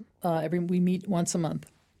us. We meet once a month.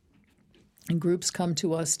 And groups come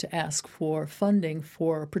to us to ask for funding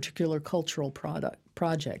for particular cultural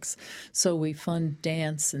projects. So we fund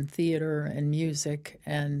dance and theater and music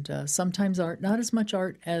and sometimes art, not as much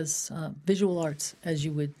art as visual arts as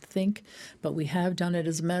you would think, but we have done it.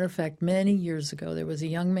 As a matter of fact, many years ago, there was a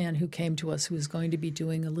young man who came to us who was going to be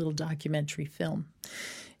doing a little documentary film.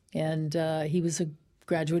 And he was a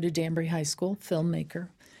graduate of Danbury High School, filmmaker,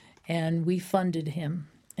 and we funded him.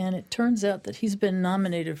 And it turns out that he's been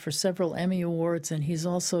nominated for several Emmy Awards, and he's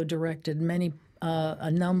also directed a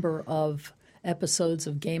number of episodes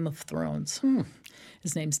of Game of Thrones.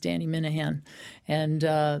 His name's Danny Minahan,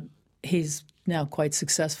 and he's now quite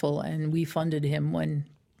successful, and we funded him when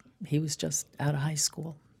he was just out of high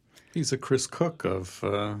school. He's a Chris Cook of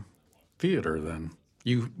theater, then.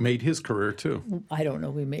 You made his career, too. I don't know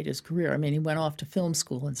if we made his career. I mean, he went off to film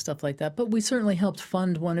school and stuff like that. But we certainly helped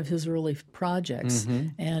fund one of his early projects.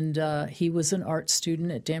 And he was an art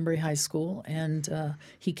student at Danbury High School. And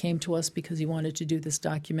he came to us because he wanted to do this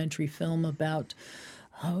documentary film about,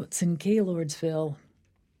 it's in Gaylordsville.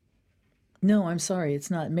 No, I'm sorry, it's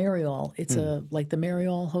not Mariol. It's like the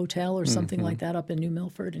Mariol Hotel or something like that up in New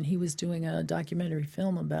Milford. And he was doing a documentary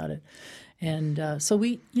film about it. And so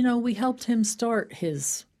we helped him start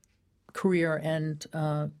his career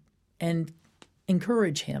and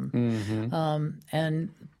encourage him. And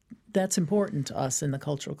that's important to us in the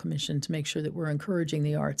Cultural Commission to make sure that we're encouraging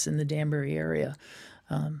the arts in the Danbury area.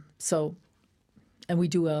 And we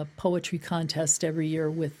do a poetry contest every year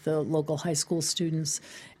with the local high school students,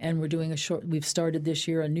 and we've started this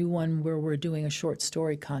year a new one where we're doing a short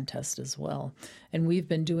story contest as well. And we've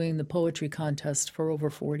been doing the poetry contest for over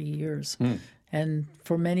 40 years. And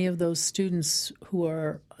for many of those students who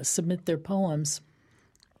submit their poems,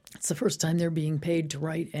 it's the first time they're being paid to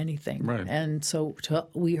write anything. Right. And so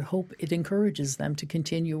we hope it encourages them to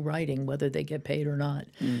continue writing, whether they get paid or not,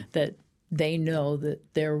 that they know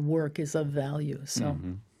that their work is of value. So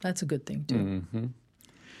that's a good thing, too.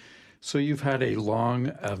 So you've had a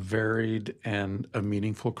long, a varied, and a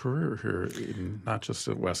meaningful career here, not just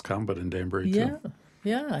at Westcom, but in Danbury, too.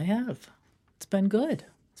 Yeah, I have. It's been good.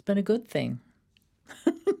 It's been a good thing.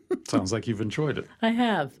 Sounds like you've enjoyed it. I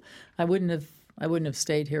have. I wouldn't have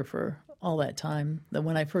stayed here for all that time.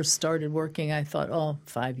 When I first started working, I thought,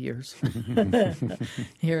 5 years.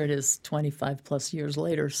 Here it is 25 plus years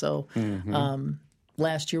later. So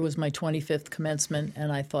last year was my 25th commencement,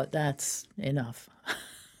 and I thought, that's enough.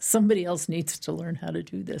 Somebody else needs to learn how to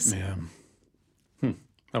do this. Yeah.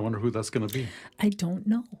 I wonder who that's going to be. I don't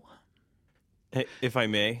know. Hey, if I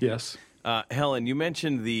may. Yes. Helen, you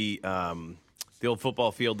mentioned the old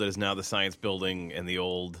football field that is now the Science Building and the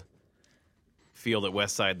old field at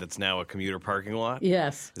Westside that's now a commuter parking lot.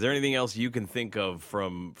 Yes. Is there anything else you can think of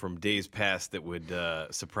from days past that would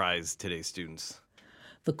surprise today's students?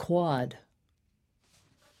 The quad.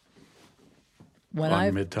 On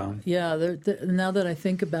Midtown. Yeah, now that I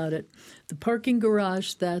think about it, the parking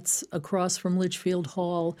garage that's across from Litchfield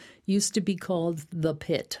Hall used to be called the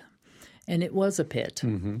Pit, and it was a pit.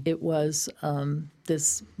 It was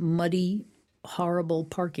this muddy, horrible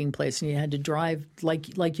parking place, and you had to drive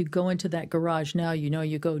like you go into that garage now.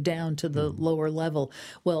 You go down to the lower level.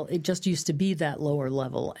 Well, it just used to be that lower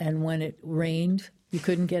level, and when it rained, you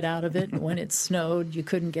couldn't get out of it. When it snowed, you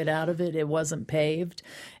couldn't get out of it. It wasn't paved,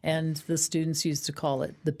 and the students used to call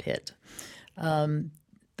it the Pit. And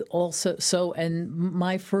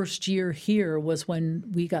my first year here was when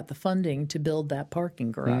we got the funding to build that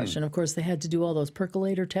parking garage. And, of course, they had to do all those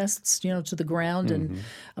percolator tests, to the ground. And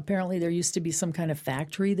apparently there used to be some kind of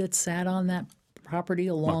factory that sat on that property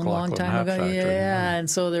a long McLaughlin time Hat ago. Factory, Yeah, and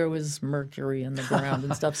so there was mercury in the ground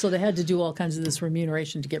and stuff. So they had to do all kinds of this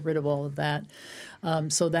remuneration to get rid of all of that.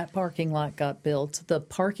 So that parking lot got built. The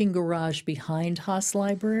parking garage behind Haas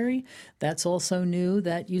Library, that's also new.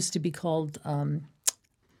 That used to be called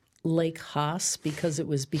Lake Haas because it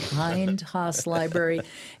was behind Haas Library,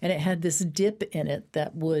 and it had this dip in it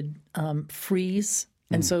that would freeze,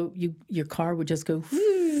 and so your car would just go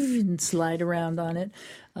and slide around on it.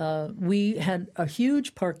 We had a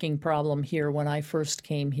huge parking problem here when I first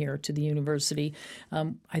came here to the university.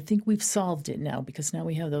 I think we've solved it now because now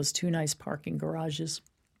we have those 2 nice parking garages.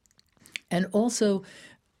 And also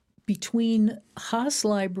between Haas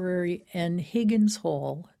Library and Higgins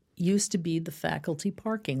Hall used to be the faculty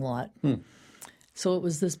parking lot. So it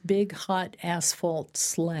was this big hot asphalt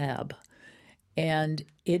slab, and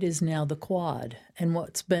it is now the quad. And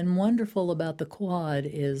what's been wonderful about the quad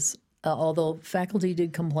is although faculty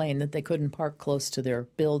did complain that they couldn't park close to their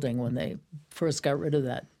building when they first got rid of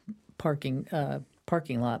that parking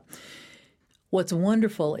lot, what's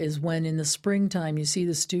wonderful is when in the springtime you see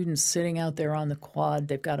the students sitting out there on the quad.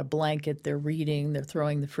 They've got a blanket, they're reading, they're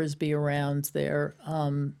throwing the Frisbee around, they're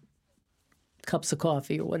cups of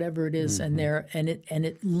coffee or whatever it is, and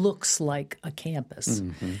it looks like a campus.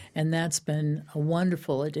 And that's been a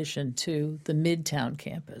wonderful addition to the Midtown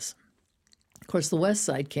campus. Of course, the West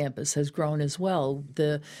Side campus has grown as well.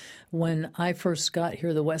 When I first got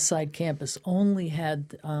here, the West Side campus only had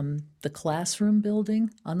the classroom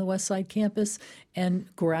building on the West Side campus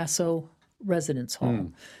and Grasso Residence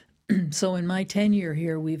Hall. So in my tenure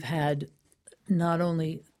here, we've had not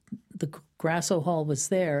only the Grasso Hall was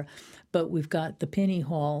there, but we've got the Pinney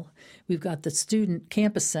Hall, we've got the Student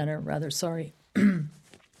Campus Center,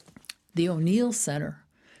 the O'Neill Center.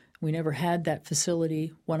 We never had that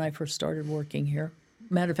facility when I first started working here.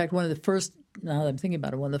 Matter of fact, one of the first, now that I'm thinking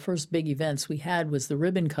about it, one of the first big events we had was the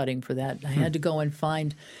ribbon cutting for that. I had to go and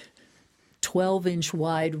find 12-inch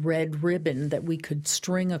wide red ribbon that we could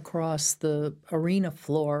string across the arena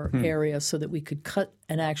floor area so that we could cut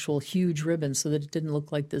an actual huge ribbon so that it didn't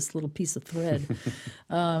look like this little piece of thread.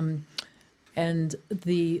 And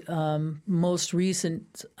the most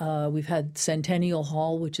recent, we've had Centennial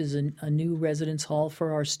Hall, which is a new residence hall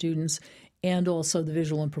for our students, and also the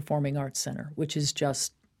Visual and Performing Arts Center, which is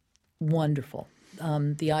just wonderful.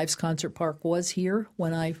 The Ives Concert Park was here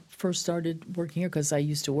when I first started working here because I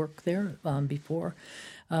used to work there before.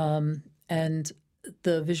 And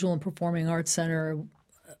the Visual and Performing Arts Center,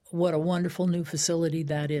 what a wonderful new facility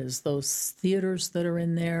that is. Those theaters that are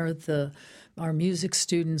in there, our music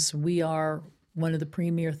students, we are one of the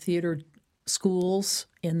premier theater schools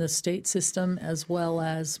in the state system as well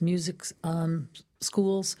as music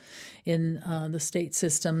schools in the state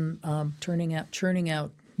system, churning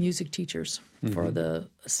out music teachers for the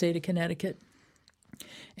state of Connecticut.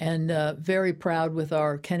 And very proud with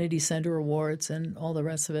our Kennedy Center Awards and all the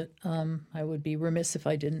rest of it. I would be remiss if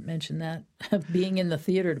I didn't mention that. Being in the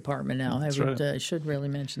theater department now, I should really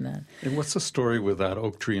mention that. And what's the story with that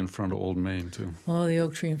oak tree in front of Old Main, too? Oh, the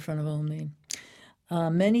oak tree in front of Old Main.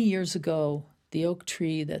 Many years ago, the oak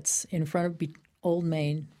tree that's in front of Old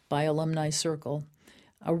Main by Alumni Circle,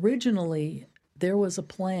 originally there was a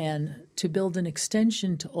plan to build an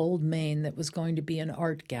extension to Old Main that was going to be an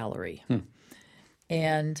art gallery.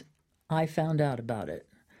 And I found out about it.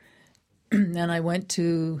 And I went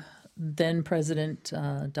to then President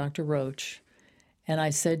Dr. Roach, and I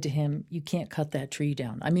said to him, you can't cut that tree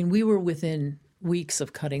down. I mean, we were within weeks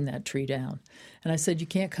of cutting that tree down. And I said, you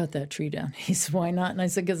can't cut that tree down. He said, why not? And I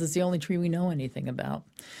said, because it's the only tree we know anything about.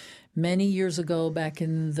 Many years ago, back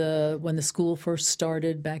in when the school first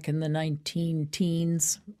started, back in the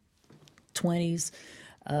 19-teens, 20s,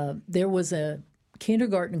 there was a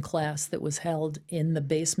kindergarten class that was held in the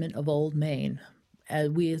basement of Old Main.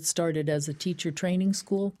 We had started as a teacher training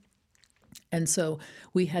school, and so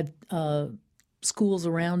we had schools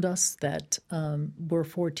around us that were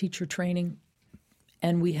for teacher training,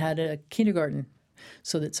 and we had a kindergarten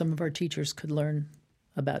so that some of our teachers could learn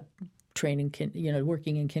about training,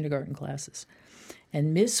 working in kindergarten classes.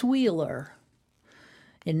 And Miss Wheeler,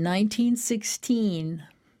 in 1916,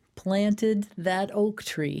 planted that oak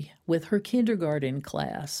tree with her kindergarten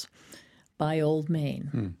class by Old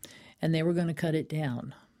Main. And they were going to cut it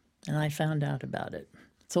down. And I found out about it.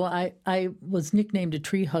 So I was nicknamed a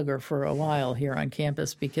tree hugger for a while here on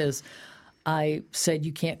campus because I said,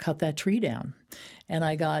 you can't cut that tree down. And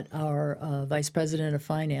I got our Vice President of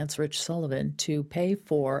Finance, Rich Sullivan, to pay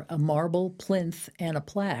for a marble plinth and a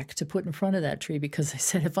plaque to put in front of that tree, because I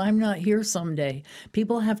said, if I'm not here someday,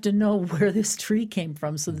 people have to know where this tree came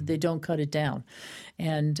from so that they don't cut it down.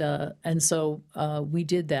 And so we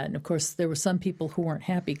did that. And, of course, there were some people who weren't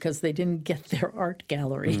happy because they didn't get their art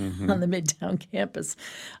gallery on the Midtown campus.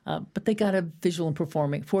 But they got a visual and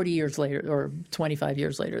performing 40 years later, or 25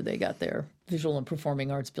 years later, they got their visual and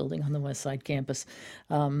performing arts building on the West Side campus.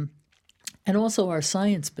 And also our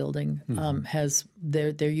science building has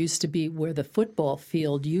there used to be where the football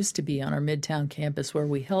field used to be on our Midtown campus where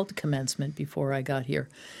we held commencement before I got here.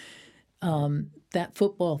 That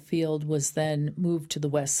football field was then moved to the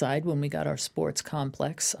West Side when we got our sports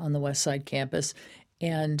complex on the West Side campus,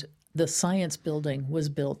 and the science building was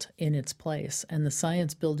built in its place. And the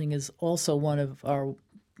science building is also one of our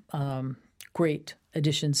great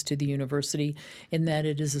additions to the university in that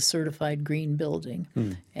it is a certified green building,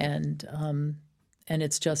 and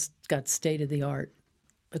it's just got state-of-the-art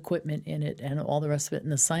equipment in it and all the rest of it.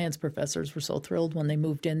 And the science professors were so thrilled when they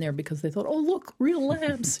moved in there because they thought, oh, look, real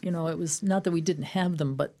labs. It was not that we didn't have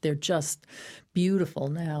them, but they're just beautiful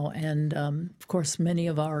now. And, of course, many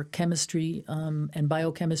of our chemistry and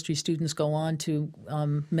biochemistry students go on to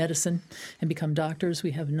medicine and become doctors.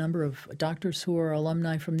 We have a number of doctors who are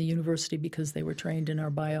alumni from the university because they were trained in our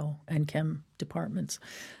bio and chem departments.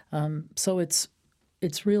 So it's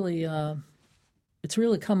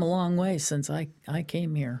really come a long way since I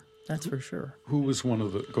came here. That's for sure. Who was one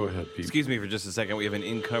of the... Go ahead, Pete. Excuse me for just a second. We have an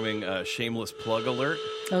incoming shameless plug alert.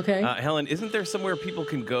 Okay. Helen, isn't there somewhere people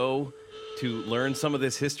can go to learn some of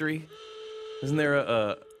this history? Isn't there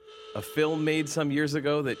a film made some years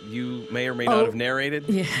ago that you may or may not have narrated?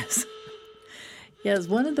 Yes. Yes,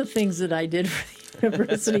 one of the things that I did for the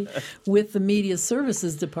university with the media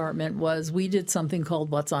services department was we did something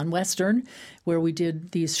called What's on Western, where we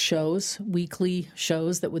did these shows, weekly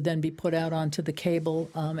shows that would then be put out onto the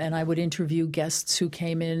cable, and I would interview guests who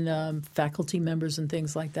came in, faculty members and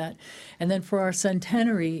things like that. And then for our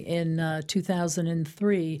centenary in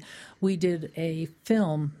 2003, we did a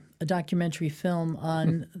documentary film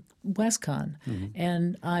on WestCon.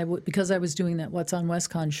 And because I was doing that What's on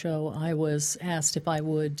WestCon show, I was asked if I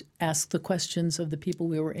would ask the questions of the people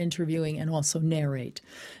we were interviewing and also narrate.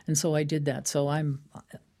 And so I did that. So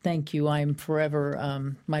thank you. I'm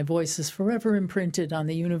forever, my voice is forever imprinted on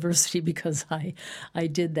the university because I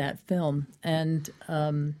did that film. And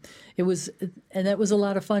that was a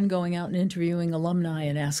lot of fun going out and interviewing alumni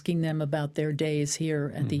and asking them about their days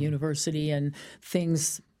here at the university and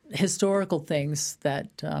historical things that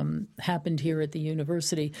happened here at the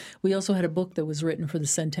university. We also had a book that was written for the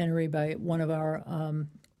centenary by one of our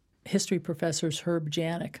history professors, Herb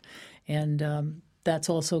Janik, and that's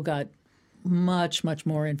also got much, much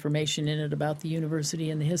more information in it about the university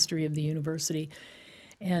and the history of the university.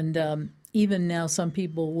 And even now some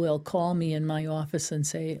people will call me in my office and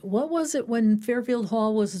say, what was it when Fairfield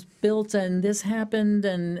Hall was built and this happened?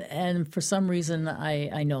 And for some reason,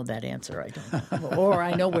 I know that answer. I don't know. Or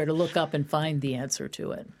I know where to look up and find the answer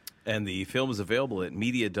to it. And the film is available at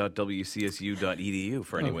media.wcsu.edu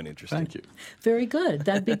for anyone interested. Thank you. Very good.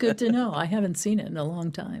 That'd be good to know. I haven't seen it in a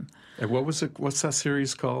long time. And what's that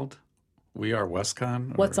series called? We Are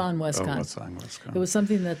WestCon? What's on WestCon? Oh, What's on WestCon. It was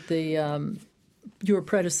something that your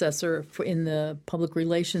predecessor in the public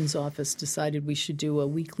relations office decided we should do a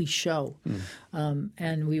weekly show.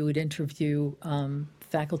 And we would interview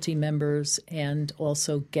faculty members and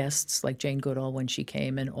also guests like Jane Goodall when she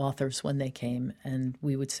came and authors when they came. And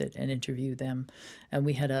we would sit and interview them. And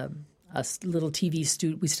we had a little TV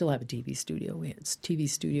studio. We still have a TV studio. We had a TV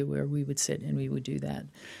studio where we would sit and we would do that.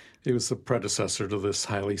 It was the predecessor to this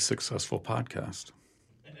highly successful podcast.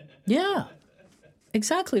 Yeah,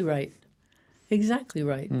 exactly right. Exactly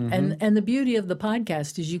right. And the beauty of the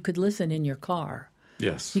podcast is you could listen in your car.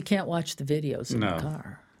 Yes. You can't watch the videos in the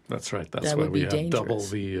car. That's right. That's That why would we be have dangerous. double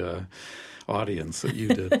the audience that you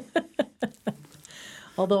did.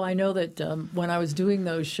 Although I know that when I was doing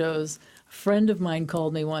those shows, a friend of mine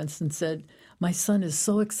called me once and said, my son is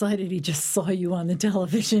so excited he just saw you on the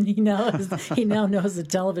television. He now knows the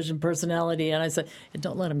television personality. And I said,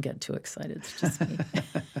 don't let him get too excited. It's just me.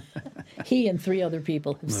 He and 3 other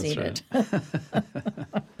people have seen it.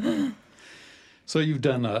 So you've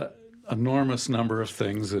done an enormous number of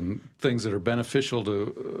things and things that are beneficial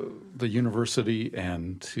to the university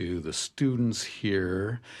and to the students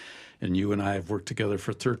here. And you and I have worked together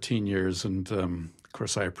for 13 years. And, of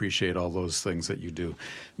course, I appreciate all those things that you do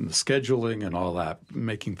and the scheduling and all that,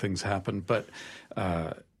 making things happen. But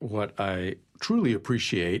what I truly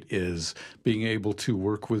appreciate is being able to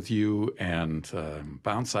work with you and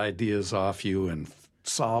bounce ideas off you and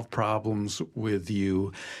solve problems with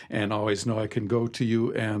you, and always know I can go to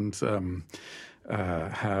you and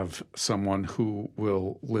have someone who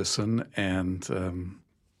will listen and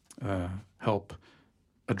help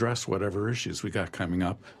address whatever issues we got coming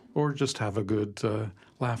up, or just have a good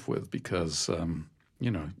laugh with, because,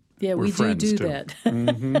 Yeah, we're we friends do too.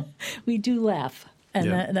 that. We do laugh, and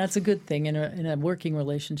Yeah. that's a good thing in a working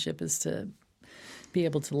relationship, is to be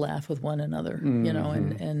able to laugh with one another.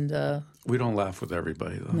 And We don't laugh with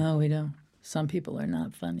everybody, though. no, we don't. Some people are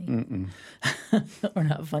not funny, or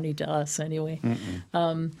not funny to us anyway.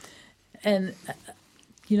 And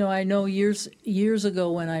I know years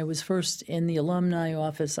ago when I was first in the alumni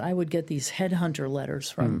office, I would get these headhunter letters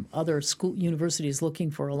from other universities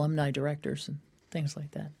looking for alumni directors and things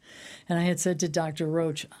like that. And I had said to Dr.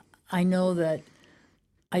 Roach, I know that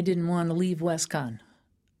I didn't want to leave WestCon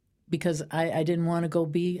because I didn't want to go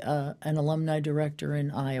be an alumni director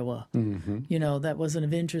in Iowa. That wasn't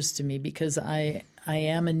of interest to me, because I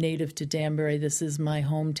am a native to Danbury. This is my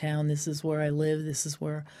hometown. This is where I live. This is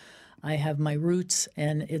where I have my roots,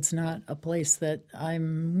 and it's not a place that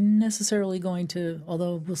I'm necessarily going to,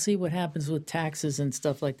 although we'll see what happens with taxes and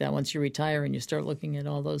stuff like that once you retire and you start looking at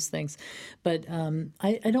all those things. But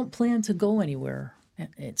I don't plan to go anywhere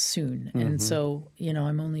soon. And so,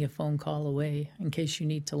 I'm only a phone call away in case you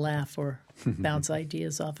need to laugh or bounce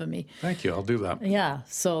ideas off of me. Thank you. I'll do that. Yeah.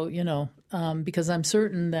 So, because I'm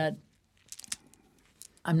certain that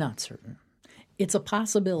I'm not certain. It's a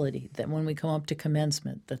possibility that when we come up to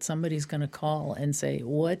commencement that somebody's going to call and say,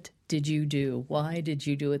 what did you do? Why did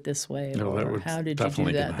you do it this way? No, that or would how did you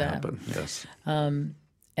definitely do that? gonna happen. Yes.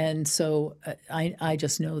 And so I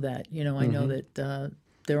just know that. I know that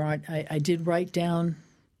there aren't. I did write down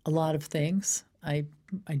a lot of things. I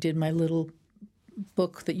did my little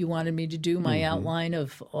book that you wanted me to do, my outline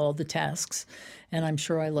of all the tasks, and I'm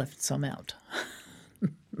sure I left some out.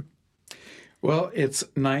 Well, it's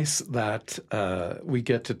nice that we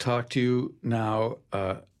get to talk to you now.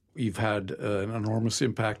 You've had an enormous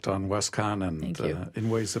impact on WestCon, and Thank you.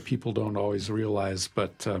 in ways that people don't always realize.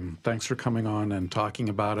 But thanks for coming on and talking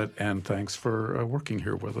about it, and thanks for working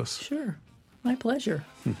here with us. Sure. My pleasure.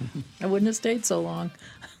 I wouldn't have stayed so long.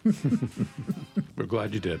 We're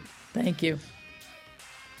glad you did. Thank you.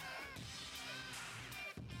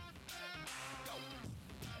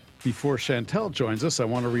 Before Chantel joins us, I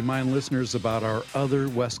want to remind listeners about our other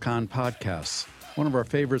WestCon podcasts. One of our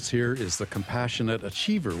favorites here is The Compassionate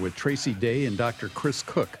Achiever with Tracy Day and Dr. Chris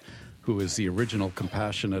Cook, who is the original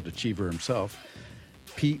Compassionate Achiever himself.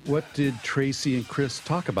 Pete, what did Tracy and Chris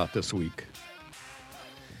talk about this week?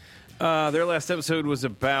 Their last episode was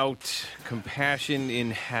about compassion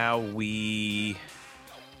in how we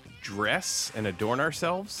dress and adorn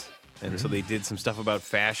ourselves. And so they did some stuff about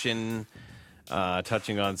fashion,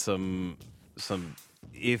 touching on some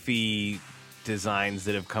iffy designs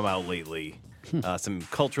that have come out lately. Some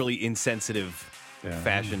culturally insensitive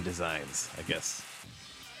fashion designs, I guess.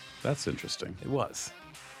 That's interesting. It was.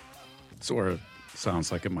 Or it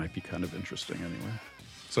sounds like it might be kind of interesting anyway.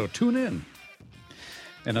 So tune in.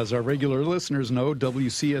 And as our regular listeners know,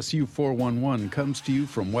 WCSU 411 comes to you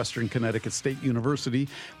from Western Connecticut State University,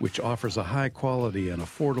 which offers a high-quality and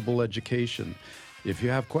affordable education. If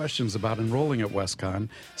you have questions about enrolling at WestCon,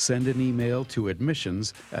 send an email to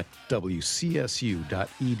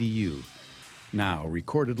admissions@wcsu.edu. Now,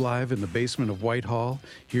 recorded live in the basement of Whitehall,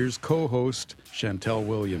 here's co-host Chantel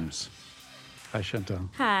Williams. Hi, Chantel.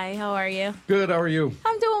 Hi, how are you? Good, how are you?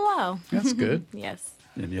 I'm doing well. That's good. Yes.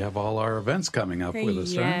 And you have all our events coming up with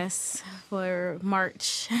us, right? Yes, for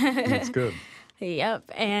March. That's good.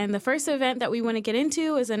 Yep. And the first event that we want to get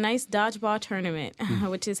into is a nice dodgeball tournament,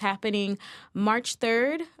 which is happening March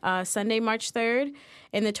 3rd, Sunday, March 3rd.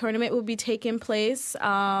 And the tournament will be taking place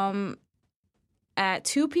at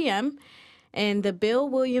 2 p.m. in the Bill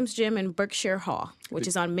Williams Gym in Berkshire Hall, which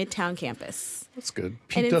is on Midtown campus. That's good.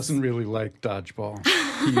 Pete doesn't really like dodgeball.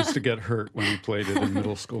 He used to get hurt when he played it in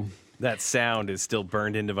middle school. That sound is still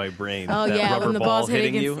burned into my brain. Oh, that yeah, rubber when the ball balls hit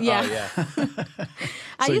hitting against- you. yeah. Oh, yeah.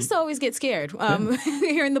 I used to always get scared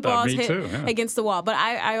hearing the balls me hit too, yeah. against the wall, but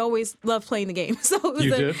I always loved playing the game. So it was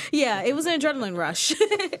did? Yeah, it was an adrenaline ruch.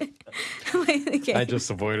 Playing the game. I just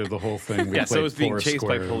avoided the whole thing. We Yeah, so played was being chased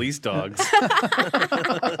by Foursquare. police dogs.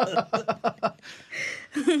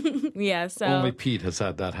 Yeah, so Only Pete has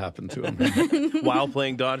had that happen to him. while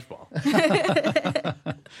playing dodgeball.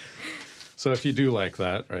 So if you do like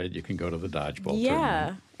that, right, you can go to the dodgeball Yeah,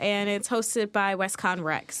 tournament. and it's hosted by WestCon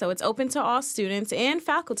Rec, so it's open to all students and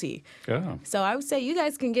faculty. Yeah. So I would say you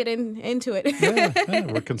guys can get into it. Yeah,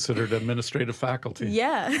 we're considered administrative faculty.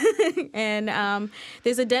 Yeah, and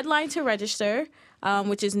there's a deadline to register,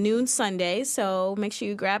 which is noon Sunday. So make sure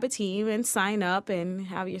you grab a team and sign up and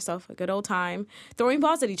have yourself a good old time throwing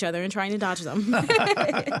balls at each other and trying to dodge them.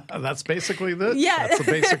 That's basically it. Yeah. That's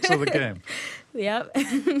the basics of the game. Yep.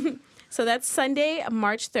 So that's Sunday,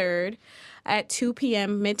 March 3rd at 2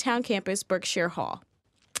 p.m. Midtown Campus, Berkshire Hall,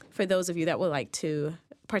 for those of you that would like to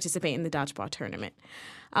participate in the dodgeball tournament.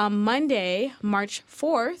 Monday, March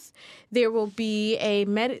 4th, there will be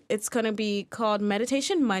it's going to be called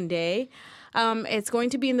Meditation Monday. It's going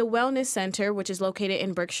to be in the Wellness Center, which is located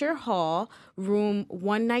in Berkshire Hall, room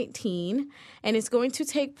 119, and it's going to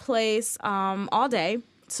take place all day,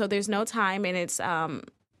 so there's no time, and it's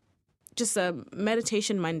just a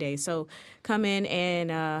Meditation Monday, so come in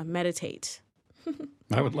and meditate.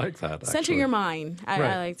 I would like that. Center actually. your mind.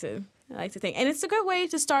 I like to think, and it's a good way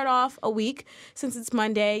to start off a week since it's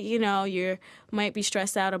Monday. You know, you might be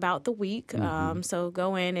stressed out about the week, so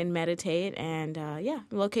go in and meditate. And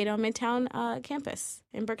located on Midtown Campus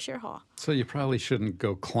in Berkshire Hall. So you probably shouldn't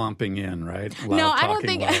go clomping in, right? No, I don't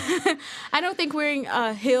Talking think. loud. I don't think wearing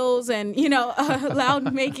heels and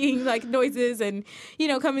loud making like noises and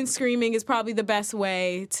coming screaming is probably the best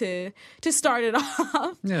way to start it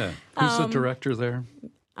off. Yeah. Who's the director there?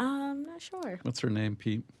 I'm not sure. What's her name,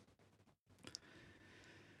 Pete?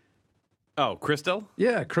 Oh, Crystal?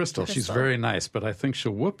 Yeah, Crystal. She's Crystal. very nice, but I think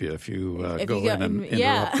she'll whoop you if you If go you in and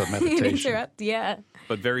interrupt the meditation. Interrupt, yeah.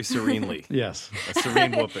 But very serenely. Yes. A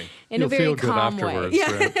serene whooping. In You'll a very feel good calm afterwards. way.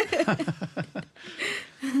 Yeah.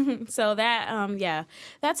 Right? So that,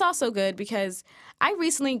 that's also good because I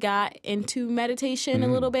recently got into meditation a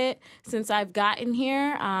little bit since I've gotten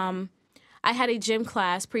here. I had a gym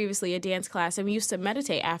class previously, a dance class, and we used to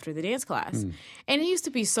meditate after the dance class. And it used to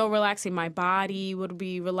be so relaxing. My body would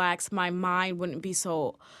be relaxed. My mind wouldn't be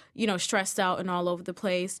so, stressed out and all over the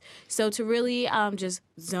place. So to really just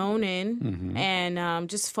zone in and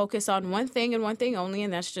just focus on one thing and one thing only,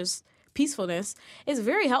 and that's just peacefulness, is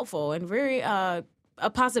very helpful and very a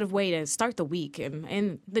positive way to start the week and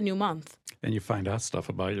in the new month. And you find out stuff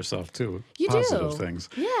about yourself, too. You Positive do. things.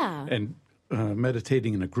 Yeah. And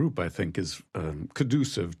meditating in a group, I think, is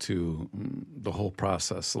conducive to the whole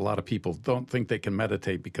process. A lot of people don't think they can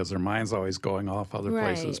meditate because their mind's always going off other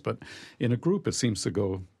places. But in a group, it seems to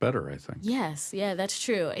go better, I think. Yes, yeah, that's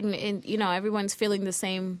true. And everyone's feeling the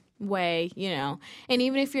same way, And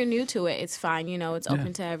even if you're new to it, it's fine, it's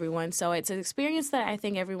open to everyone. So it's an experience that I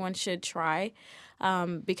think everyone should try.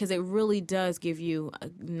 Because it really does give you a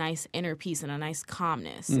nice inner peace and a nice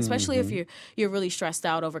calmness, especially if you're really stressed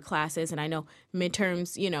out over classes. And I know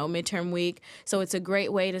midterms, midterm week. So it's a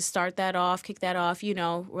great way to start that off, kick that off,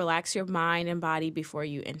 relax your mind and body before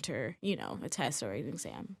you enter, a test or an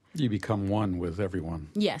exam. You become one with everyone.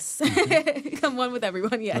 Yes. Become one with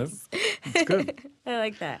everyone, yes. That's good. I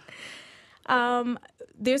like that.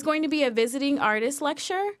 There's going to be a visiting artist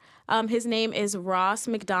lecture. His name is Ross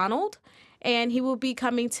McDonald. And he will be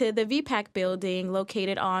coming to the VPAC building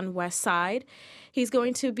located on West Side. He's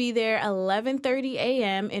going to be there 11:30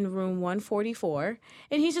 a.m. in room 144.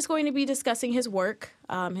 And he's just going to be discussing his work,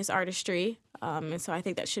 his artistry. And so I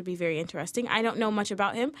think that should be very interesting. I don't know much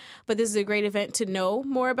about him, but this is a great event to know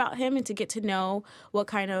more about him and to get to know what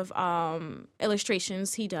kind of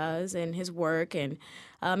illustrations he does and his work and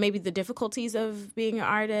maybe the difficulties of being an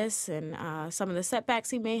artist and some of the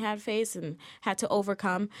setbacks he may have faced and had to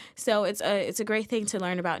overcome. So it's a great thing to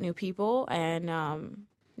learn about new people and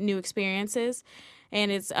new experiences.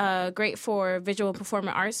 And it's great for visual and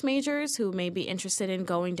performing arts majors who may be interested in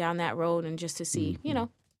going down that road and just to see,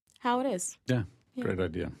 how it is. Yeah, great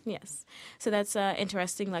idea. Yes. So that's an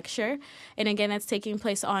interesting lecture. And again, that's taking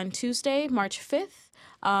place on Tuesday, March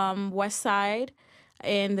 5th, West Side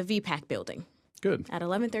in the VPAC building. Good. At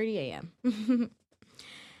 11:30 a.m.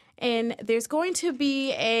 And there's going to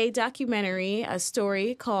be a documentary, a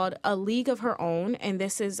story called A League of Her Own, and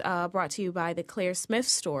this is brought to you by the Claire Smith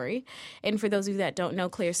story. And for those of you that don't know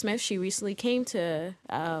Claire Smith, she recently came to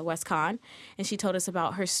WestCon, and she told us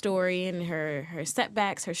about her story and her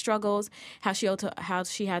setbacks, her struggles, how she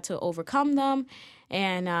had to overcome them,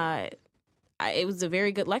 and it was a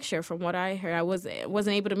very good lecture from what I heard. I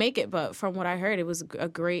wasn't able to make it, but from what I heard, it was a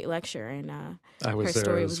great lecture. And I was her there.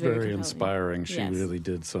 story It was very compelling. inspiring. She Yes. really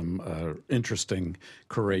did some interesting,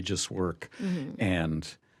 courageous work. And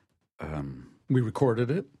we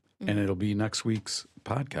recorded it, And it'll be next week's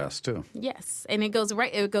podcast, too. Yes, and it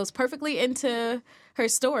goes perfectly into her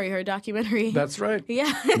story, her documentary. That's right.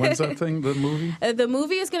 Yeah. When's that thing, the movie? The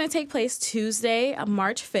movie is going to take place Tuesday,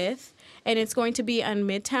 March 5th, and it's going to be on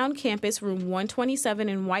Midtown Campus, room 127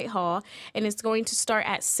 in Whitehall, and it's going to start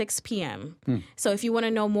at 6 p.m. So if you want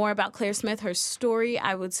to know more about Claire Smith, her story,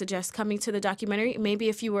 I would suggest coming to the documentary. Maybe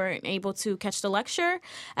if you weren't able to catch the lecture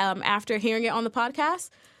after hearing it on the podcast,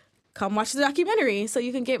 come watch the documentary so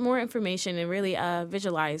you can get more information and really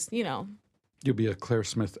visualize, You'll be a Claire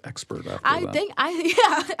Smith expert after I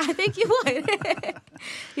that. think you would.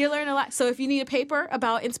 You learn a lot. So if you need a paper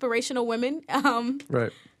about inspirational women,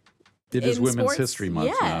 Right. It is in Women's sports, History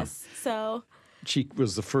Month now. yes. So She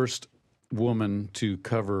was the first woman to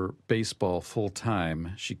cover baseball full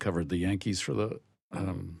time. She covered the Yankees for the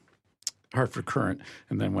Hartford Courant,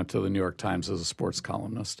 and then went to the New York Times as a sports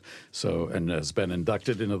columnist. So, and has been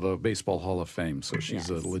inducted into the Baseball Hall of Fame. So she's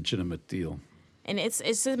a legitimate deal. and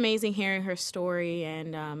it's amazing hearing her story.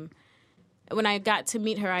 And when I got to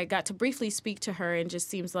meet her, I got to briefly speak to her, and just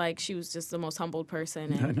seems like she was just the most humbled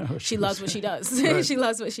person. And I know, she loves what she does. Right. She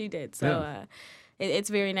loves what she did. So. Yeah. It's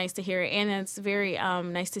very nice to hear, and it's very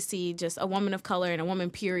nice to see just a woman of color and a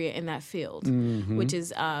woman, period, in that field, which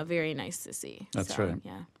is very nice to see. That's So, right.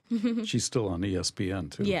 Yeah. She's still on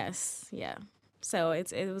ESPN, too. Yes. Yeah. So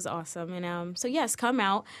it was awesome. And so, yes, come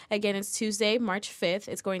out. Again, it's Tuesday, March 5th.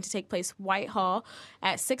 It's going to take place Whitehall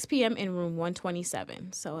at 6 p.m. in room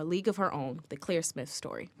 127. So A League of Her Own, the Claire Smith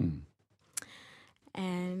story.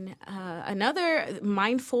 And another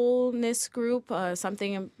mindfulness group,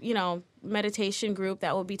 meditation group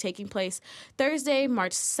that will be taking place Thursday,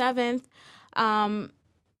 March 7th.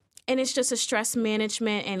 And it's just a stress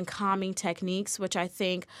management and calming techniques, which I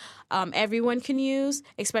think everyone can use,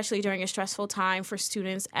 especially during a stressful time for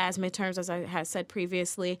students as midterms, as I had said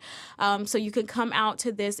previously. So you can come out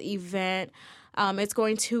to this event. It's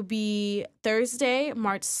going to be Thursday,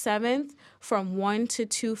 March 7th from 1 to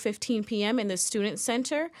 2:15 p.m. in the Student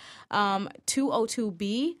Center,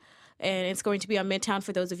 202B. And it's going to be on Midtown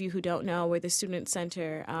for those of you who don't know where the Student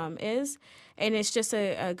Center is. And it's just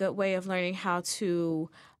a good way of learning how to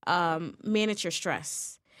manage your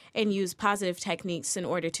stress and use positive techniques in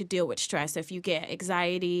order to deal with stress. If you get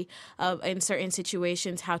anxiety in certain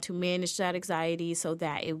situations, how to manage that anxiety so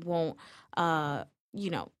that it won't,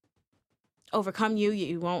 overcome you.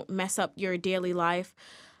 You won't mess up your daily life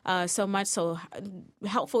so much. So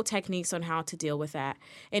helpful techniques on how to deal with that.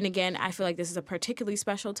 And again, I feel like this is a particularly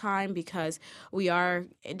special time because we are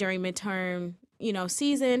during midterm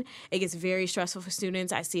season. It gets very stressful for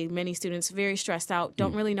students. I see many students very stressed out,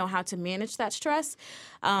 don't really know how to manage that stress,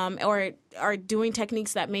 or are doing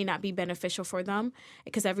techniques that may not be beneficial for them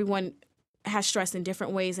because everyone has stress in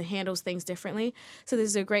different ways and handles things differently. So this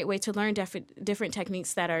is a great way to learn different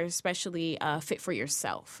techniques that are especially fit for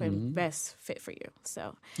yourself and best fit for you.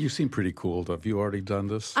 So You seem pretty cool. Have you already done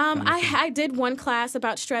this? I did one class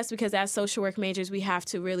about stress because as social work majors, we have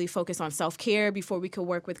to really focus on self-care before we could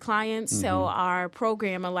work with clients. So our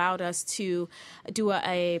program allowed us to do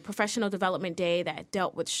a professional development day that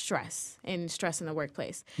dealt with stress and stress in the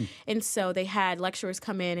workplace. And so they had lecturers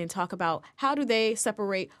come in and talk about how do they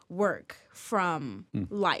separate work from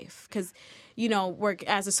life, because work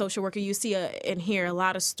as a social worker, you see and hear a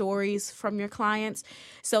lot of stories from your clients.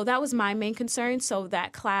 So that was my main concern. So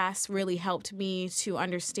that class really helped me to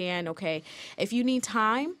understand, okay, if you need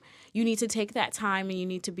time, you need to take that time and you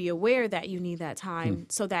need to be aware that you need that time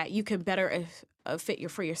so that you can better fit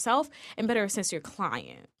for yourself and better assist your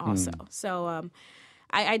client also. So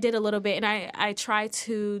I did a little bit, and I try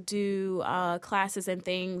to do classes and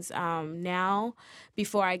things now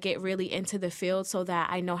before I get really into the field so that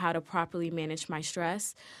I know how to properly manage my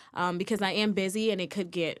stress because I am busy and it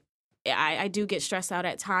could I do get stressed out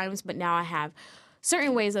at times, but now I have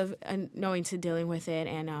certain ways of knowing to dealing with it.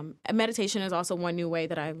 And meditation is also one new way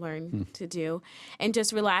that I've learned to do. And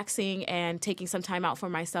just relaxing and taking some time out for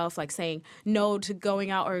myself, like saying no to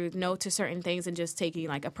going out or no to certain things and just taking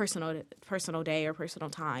like a personal day or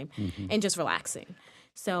personal time and just relaxing.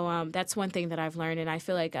 So that's one thing that I've learned. And I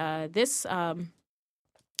feel like this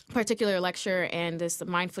particular lecture and this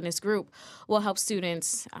mindfulness group will help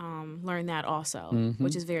students learn that also,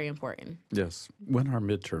 which is very important. Yes. When are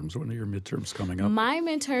midterms? When are your midterms coming up? My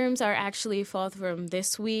midterms are actually fall from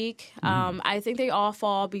this week. I think they all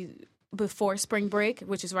fall before spring break,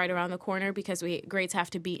 which is right around the corner because grades have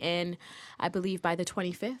to be in, I believe, by the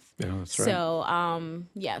 25th. Yeah, that's right. So,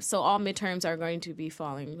 so all midterms are going to be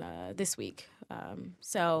falling this week.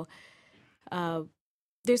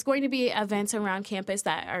 there's going to be events around campus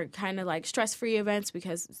that are kind of like stress-free events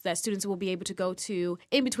because that students will be able to go to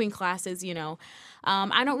in between classes,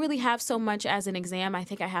 I don't really have so much as an exam. I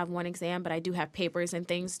think I have one exam, but I do have papers and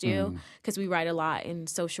things due because we write a lot in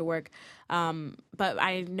social work. But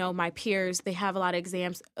I know my peers, they have a lot of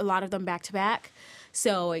exams, a lot of them back-to-back.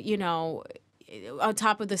 So, on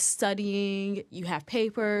top of the studying, you have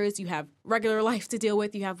papers, you have regular life to deal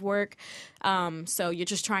with, you have work. So you're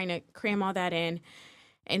just trying to cram all that in.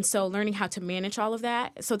 And so learning how to manage all of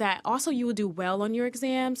that so that also you will do well on your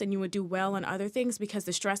exams and you would do well on other things because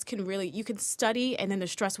the stress you can study and then the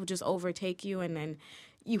stress will just overtake you and then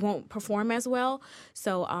you won't perform as well.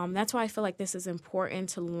 So that's why I feel like this is important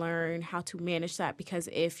to learn how to manage that because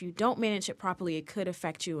if you don't manage it properly, it could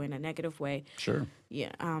affect you in a negative way. Sure.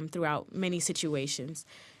 Yeah, throughout many situations.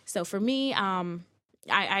 So for me,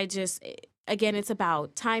 I just, again, it's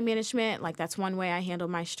about time management. Like that's one way I handle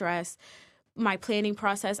my stress. My planning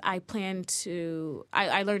process, I learned to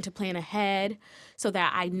plan ahead so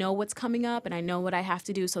that I know what's coming up and I know what I have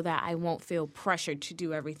to do so that I won't feel pressured to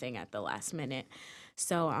do everything at the last minute.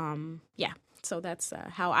 So, so that's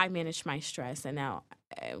how I manage my stress. And now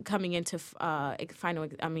coming into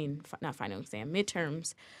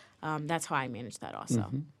midterms, that's how I manage that also.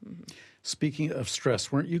 Mm-hmm. Speaking of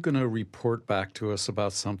stress, weren't you going to report back to us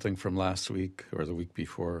about something from last week or the week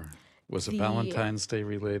before? Was it Valentine's Day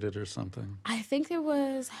related or something? I think there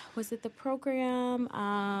was it the program?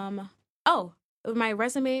 My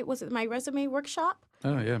resume, was it my resume workshop?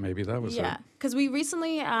 Oh, yeah, maybe that was it. Yeah, because I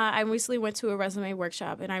recently went to a resume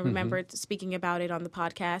workshop, and I remembered speaking about it on the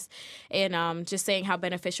podcast and just saying how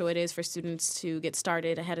beneficial it is for students to get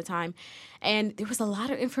started ahead of time. And there was a lot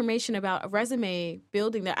of information about a resume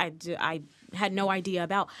building that I had no idea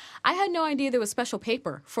about. I had no idea there was special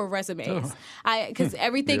paper for resumes. Because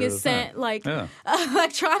everything is sent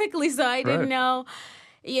electronically, so I didn't know.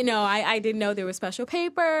 I didn't know there was special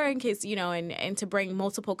paper in case, and to bring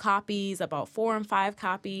multiple copies, about 4 and 5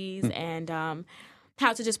 copies, and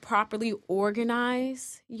how to just properly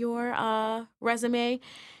organize your resume.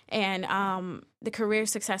 And the Career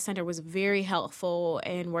Success Center was very helpful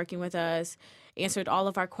in working with us, answered all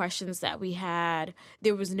of our questions that we had.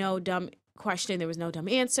 There was no dumb question. There was no dumb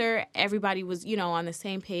answer. Everybody was, on the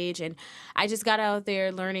same page. And I just got out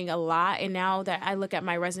there learning a lot. And now that I look at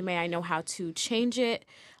my resume, I know how to change it,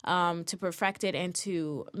 to perfect it, and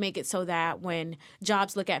to make it so that when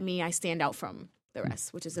jobs look at me, I stand out from the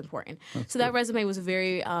rest, which is important. That's that resume was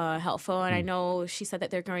very helpful. And I know she said that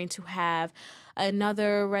they're going to have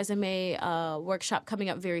another resume workshop coming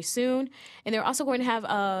up very soon. And they're also going to have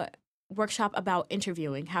a workshop about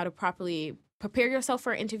interviewing, how to properly prepare yourself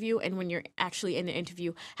for an interview, and when you're actually in the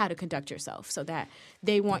interview, how to conduct yourself so that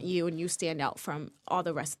they want you and you stand out from all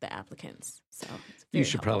the rest of the applicants. So you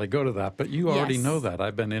should probably go to that, but you already know that.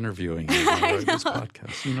 I've been interviewing you on this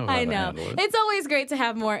podcast. You know how to handle it. It's always great to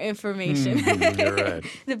have more information you're right.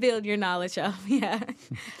 to build your knowledge up. Yeah,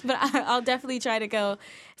 but I'll definitely try to go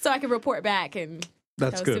so I can report back and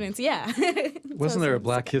tell good. Students. Yeah. Wasn't there a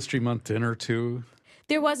Black History Month dinner too?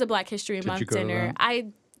 There was a Black History Month dinner. I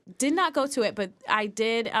did not go to it, but I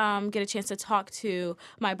did get a chance to talk to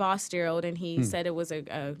my boss, Gerald, and he said it was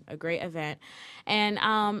a great event. And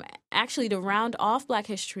actually, to round off Black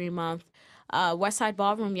History Month, Westside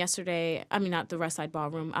Ballroom yesterday, not the Westside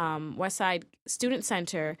Ballroom, Westside Student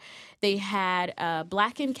Center, they had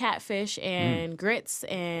blackened catfish and grits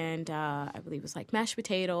and I believe it was like mashed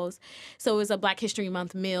potatoes. So it was a Black History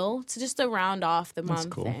Month meal to round off the month.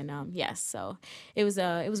 Cool. And so it was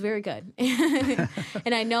very good.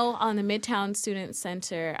 And I know on the Midtown Student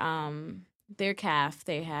Center, their CAF,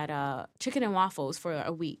 they had chicken and waffles for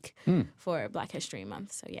a week for Black History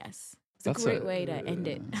Month. So yes. It's a great way to end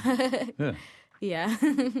it. Yeah.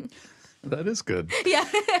 That is good. Yeah.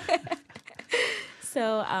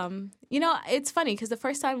 So, it's funny because the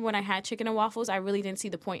first time when I had chicken and waffles, I really didn't see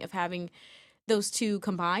the point of having those two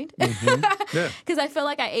combined. Because I feel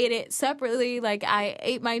like I ate it separately. Like I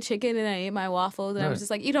ate my chicken and I ate my waffles, and I was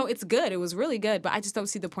just like, it's good. It was really good, but I just don't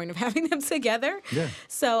see the point of having them together. Yeah.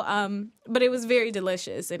 So, but it was very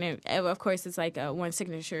delicious, and of course, it's like one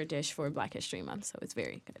signature dish for Black History Month, so it's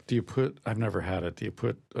very good. I've never had it. Do you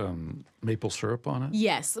put maple syrup on it?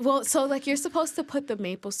 Yes. Well, so like you're supposed to put the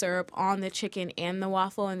maple syrup on the chicken and the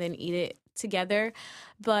waffle, and then eat it together,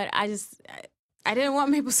 but I didn't want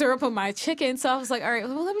maple syrup on my chicken, so I was like, all right,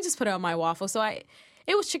 well, let me just put it on my waffle. So it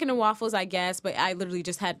was chicken and waffles, I guess, but I literally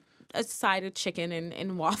just had a side of chicken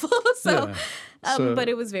and waffles. So, but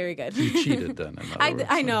it was very good. You cheated then.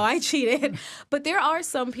 I know, I cheated. But there are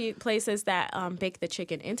some places that bake the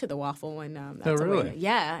chicken into the waffle. And really?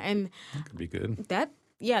 Yeah. And that could be good.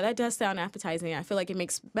 that does sound appetizing. I feel like it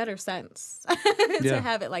makes better sense Yeah. to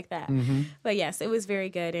have it like that. But yes, it was very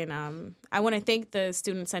good, and I want to thank the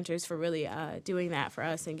student centers for really doing that for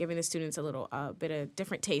us and giving the students a little bit of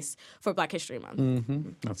different taste for Black History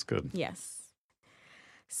Month. That's good. Yes.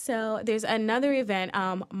 So there's another event,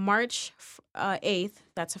 March 8th.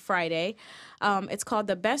 That's a Friday. It's called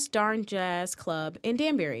the Best Darn Jazz Club in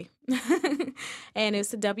Danbury. And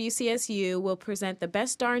it's the WCSU will present the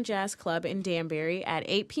Best Darn Jazz Club in Danbury at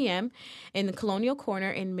 8 p.m. in the Colonial Corner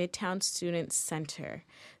in Midtown Student Center.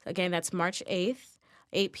 Again, that's March 8th.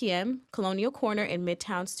 8 p.m., Colonial Corner in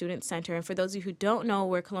Midtown Student Center. And for those of you who don't know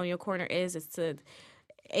where Colonial Corner is, it's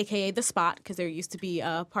AKA the spot, because there used to be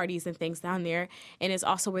parties and things down there. And it's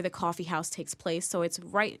also where the coffee house takes place. So it's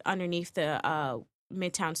right underneath the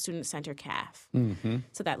Midtown Student Center CAF.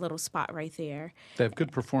 So that little spot right there. They have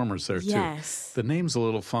good performers there, too. Yes. The name's a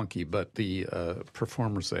little funky, but the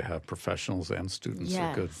performers they have, professionals and students,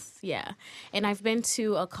 are good. Yeah. And I've been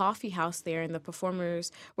to a coffee house there, and the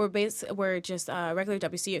performers were just regular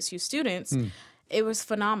WCSU students. It was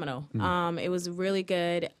phenomenal. It was really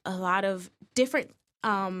good. A lot of different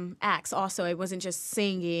acts also. It wasn't just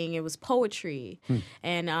singing, it was poetry.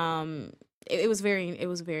 And it was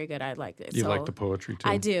very good. I liked it. You like the poetry too?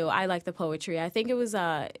 I do. I like the poetry. I think it was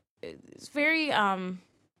it's very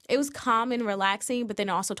it was calm and relaxing, but then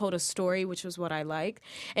it also told a story, which was what I liked.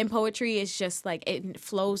 And poetry is just like, it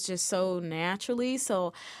flows just so naturally.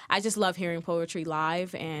 So I just love hearing poetry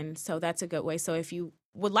live, and so that's a good way. So if you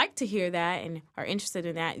would like to hear that and are interested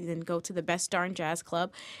in that, then go to the Best Darn Jazz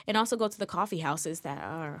Club, and also go to the coffee houses that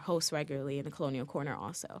are host regularly in the Colonial Corner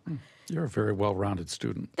also. You're a very well-rounded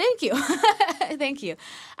student. Thank you. Thank you.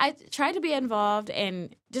 I try to be involved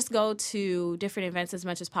and just go to different events as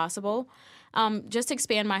much as possible, just to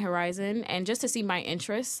expand my horizon and just to see my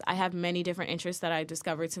interests. I have many different interests that I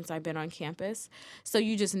discovered since I've been on campus, so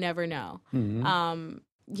you just never know.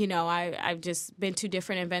 I've just been to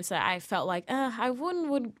different events that I felt like, I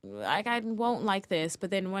won't like this. But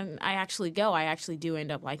then when I actually go, I actually do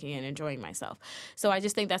end up liking it and enjoying myself. So I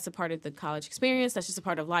just think that's a part of the college experience. That's just a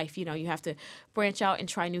part of life. You have to branch out and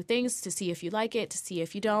try new things to see if you like it, to see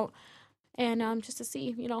if you don't, and just to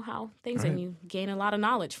see, how things, and you gain a lot of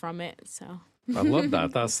knowledge from it. So. I love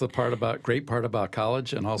that. That's the great part about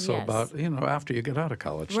college, and also Yes. about, after you get out of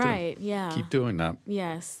college, Right, too. yeah. Keep doing that.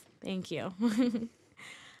 Yes, thank you.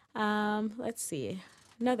 Let's see.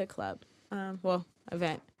 Another club.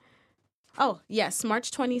 Event. Oh, yes,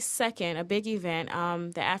 March 22nd, a big event.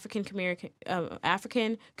 The African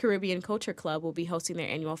Caribbean Culture Club will be hosting their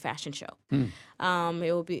annual fashion show. It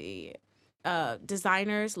will be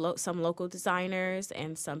designers, some local designers,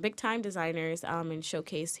 and some big-time designers and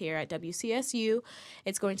showcased here at WCSU.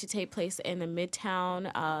 It's going to take place in the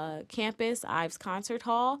Midtown campus, Ives Concert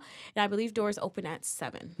Hall, and I believe doors open at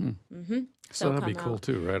 7. So that'd be come cool, out.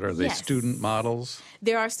 too, right? Are they Yes. student models?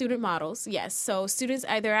 There are student models, yes. So students,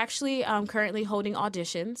 they're actually currently holding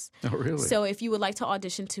auditions. Oh, really? So if you would like to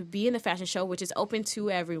audition to be in the fashion show, which is open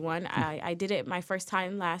to everyone, I did it my first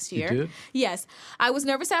time last year. You did? Yes. I was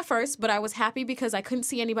nervous at first, but I was happy because I couldn't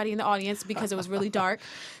see anybody in the audience because it was really dark.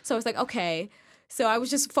 So I was like, okay. So I was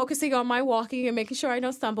just focusing on my walking and making sure I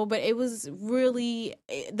don't stumble. But it was really,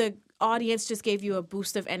 the audience just gave you a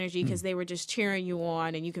boost of energy because they were just cheering you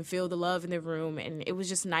on, and you can feel the love in the room. And it was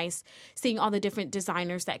just nice seeing all the different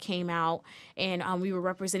designers that came out, and we were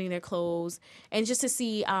representing their clothes, and just to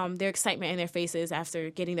see their excitement in their faces after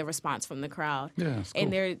getting the response from the crowd. Yeah, it's cool.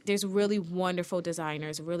 And there's really wonderful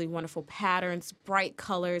designers, really wonderful patterns, bright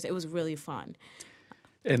colors. It was really fun.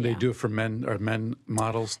 And they Yeah. do it for men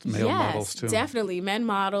models, male models, too? Yes, definitely. Men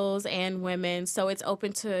models and women. So it's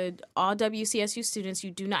open to all WCSU students.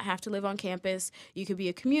 You do not have to live on campus. You could be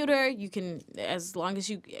a commuter. You can, as long as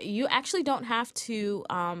you actually don't have to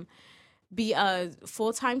be a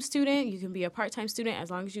full-time student. You can be a part-time student.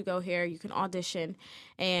 As long as you go here, you can audition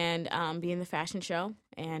and be in the fashion show.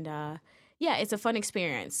 And it's a fun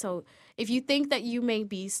experience. So if you think that you may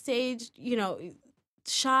be staged,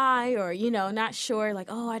 shy or, not sure,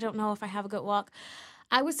 like, I don't know if I have a good walk,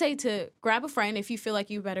 I would say to grab a friend if you feel like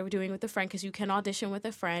you're better doing it with a friend, because you can audition with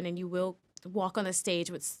a friend and you will walk on the stage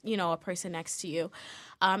with, a person next to you,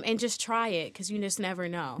 and just try it, because you just never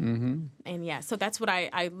know. And so that's what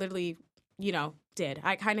I literally, did.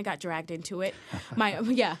 I kind of got dragged into it.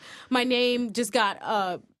 My name just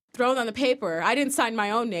got thrown on the paper. I didn't sign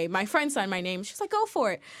my own name. My friend signed my name. She's like, go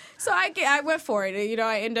for it. So I went for it.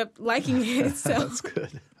 I ended up liking it. So That's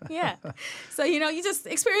good. Yeah. So, you just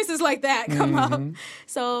experiences like that come up.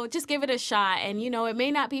 So just give it a shot. And, it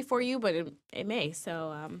may not be for you, but it may.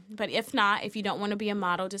 So, but if not, if you don't want to be a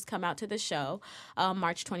model, just come out to the show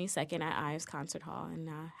March 22nd at Ives Concert Hall and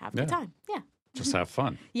have a good time. Yeah. Just have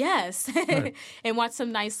fun. Yes. Right. And watch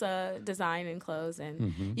some nice design and clothes.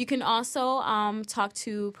 And you can also talk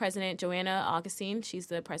to President Joanna Augustine. She's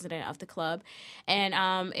the president of the club.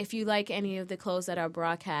 And if you like any of the clothes that are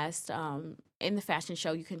broadcast in the fashion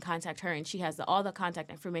show, you can contact her. And she has all the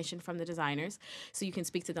contact information from the designers. So you can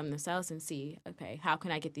speak to them themselves and see, okay, how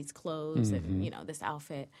can I get these clothes and, this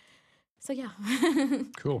outfit. So, yeah.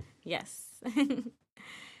 Cool. Yes.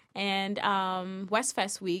 And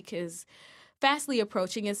Westfest Week is fastly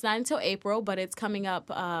approaching. It's not until April, but it's coming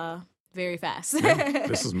up very fast. Yeah,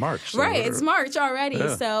 this is March. So right, it's March already.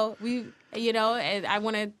 Yeah. So and I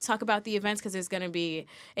want to talk about the events because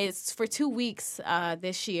it's for 2 weeks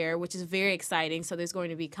this year, which is very exciting. So there's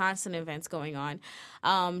going to be constant events going on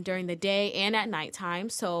during the day and at nighttime.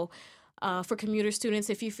 So for commuter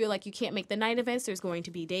students, if you feel like you can't make the night events, there's going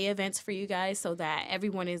to be day events for you guys so that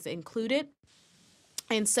everyone is included.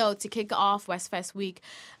 And so to kick off Westfest Week,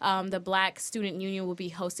 the Black Student Union will be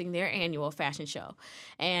hosting their annual fashion show.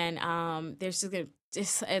 And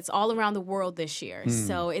it's all around the world this year.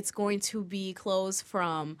 So it's going to be clothes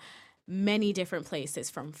from many different places,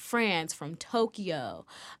 from France, from Tokyo,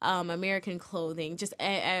 American clothing, just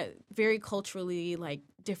very culturally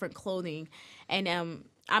different clothing. And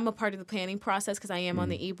I'm a part of the planning process because I am on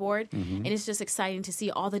the e-board, and it's just exciting to see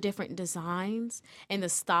all the different designs and the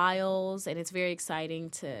styles, and it's very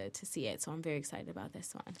exciting to see it. So I'm very excited about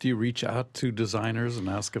this one. Do you reach out to designers and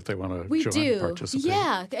ask if they want to We join, do. participate?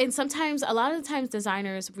 Yeah, and a lot of the times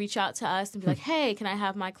designers reach out to us and be like, hey, can I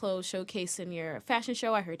have my clothes showcased in your fashion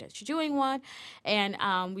show? I heard that you're doing one. And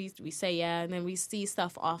we say yeah, and then we see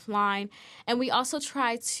stuff offline. And we also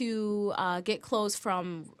try to get clothes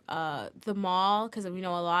from the mall because we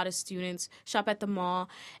know a lot of students shop at the mall,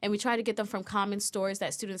 and we try to get them from common stores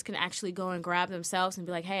that students can actually go and grab themselves and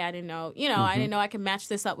be like, hey, I didn't know, I didn't know I can match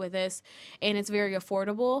this up with this, and it's very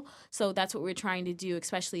affordable. So that's what we're trying to do,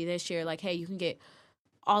 especially this year. Like, hey, you can get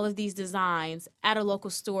all of these designs at a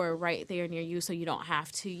local store right there near you, so you don't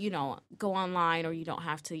have to, go online, or you don't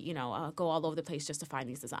have to, go all over the place just to find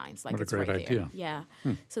these designs. Like, what a it's great right idea. there. Yeah.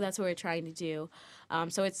 So that's what we're trying to do.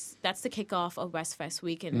 So that's the kickoff of Westfest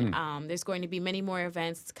Week, and there's going to be many more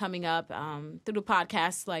events coming up through the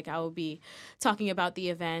podcast. Like, I will be talking about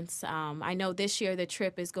the events. I know this year the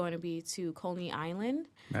trip is going to be to Coney Island,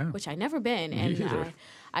 which I've never been, and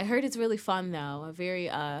I heard it's really fun though. A very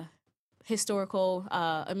historical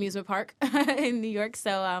amusement park in New York.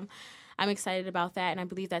 So I'm excited about that, and I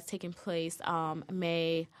believe that's taking place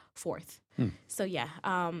May 4th. So yeah,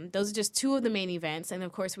 those are just two of the main events, and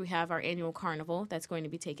of course we have our annual carnival that's going to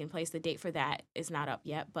be taking place. The date for that is not up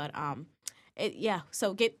yet, but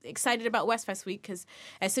so get excited about Westfest Week because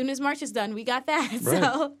as soon as March is done, we got that. Right.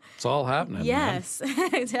 So it's all happening. yes,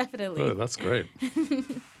 definitely. Oh, that's great.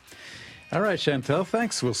 All right, Chantel,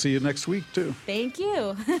 thanks. We'll see you next week, too. Thank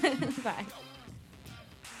you. Bye.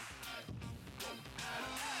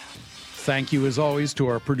 Thank you, as always, to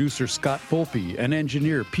our producer, Scott Volpe, and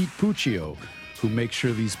engineer, Pete Puccio, who make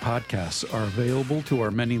sure these podcasts are available to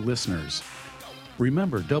our many listeners.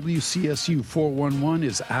 Remember, WCSU 411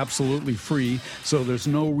 is absolutely free, so there's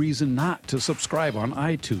no reason not to subscribe on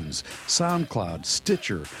iTunes, SoundCloud,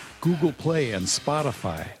 Stitcher, Google Play, and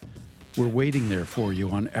Spotify. We're waiting there for you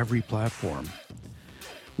on every platform.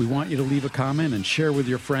 We want you to leave a comment and share with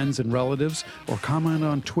your friends and relatives, or comment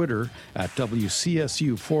on Twitter at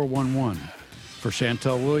WCSU411. For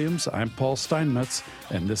Chantel Williams, I'm Paul Steinmetz,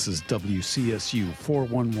 and this is WCSU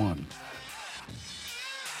 411.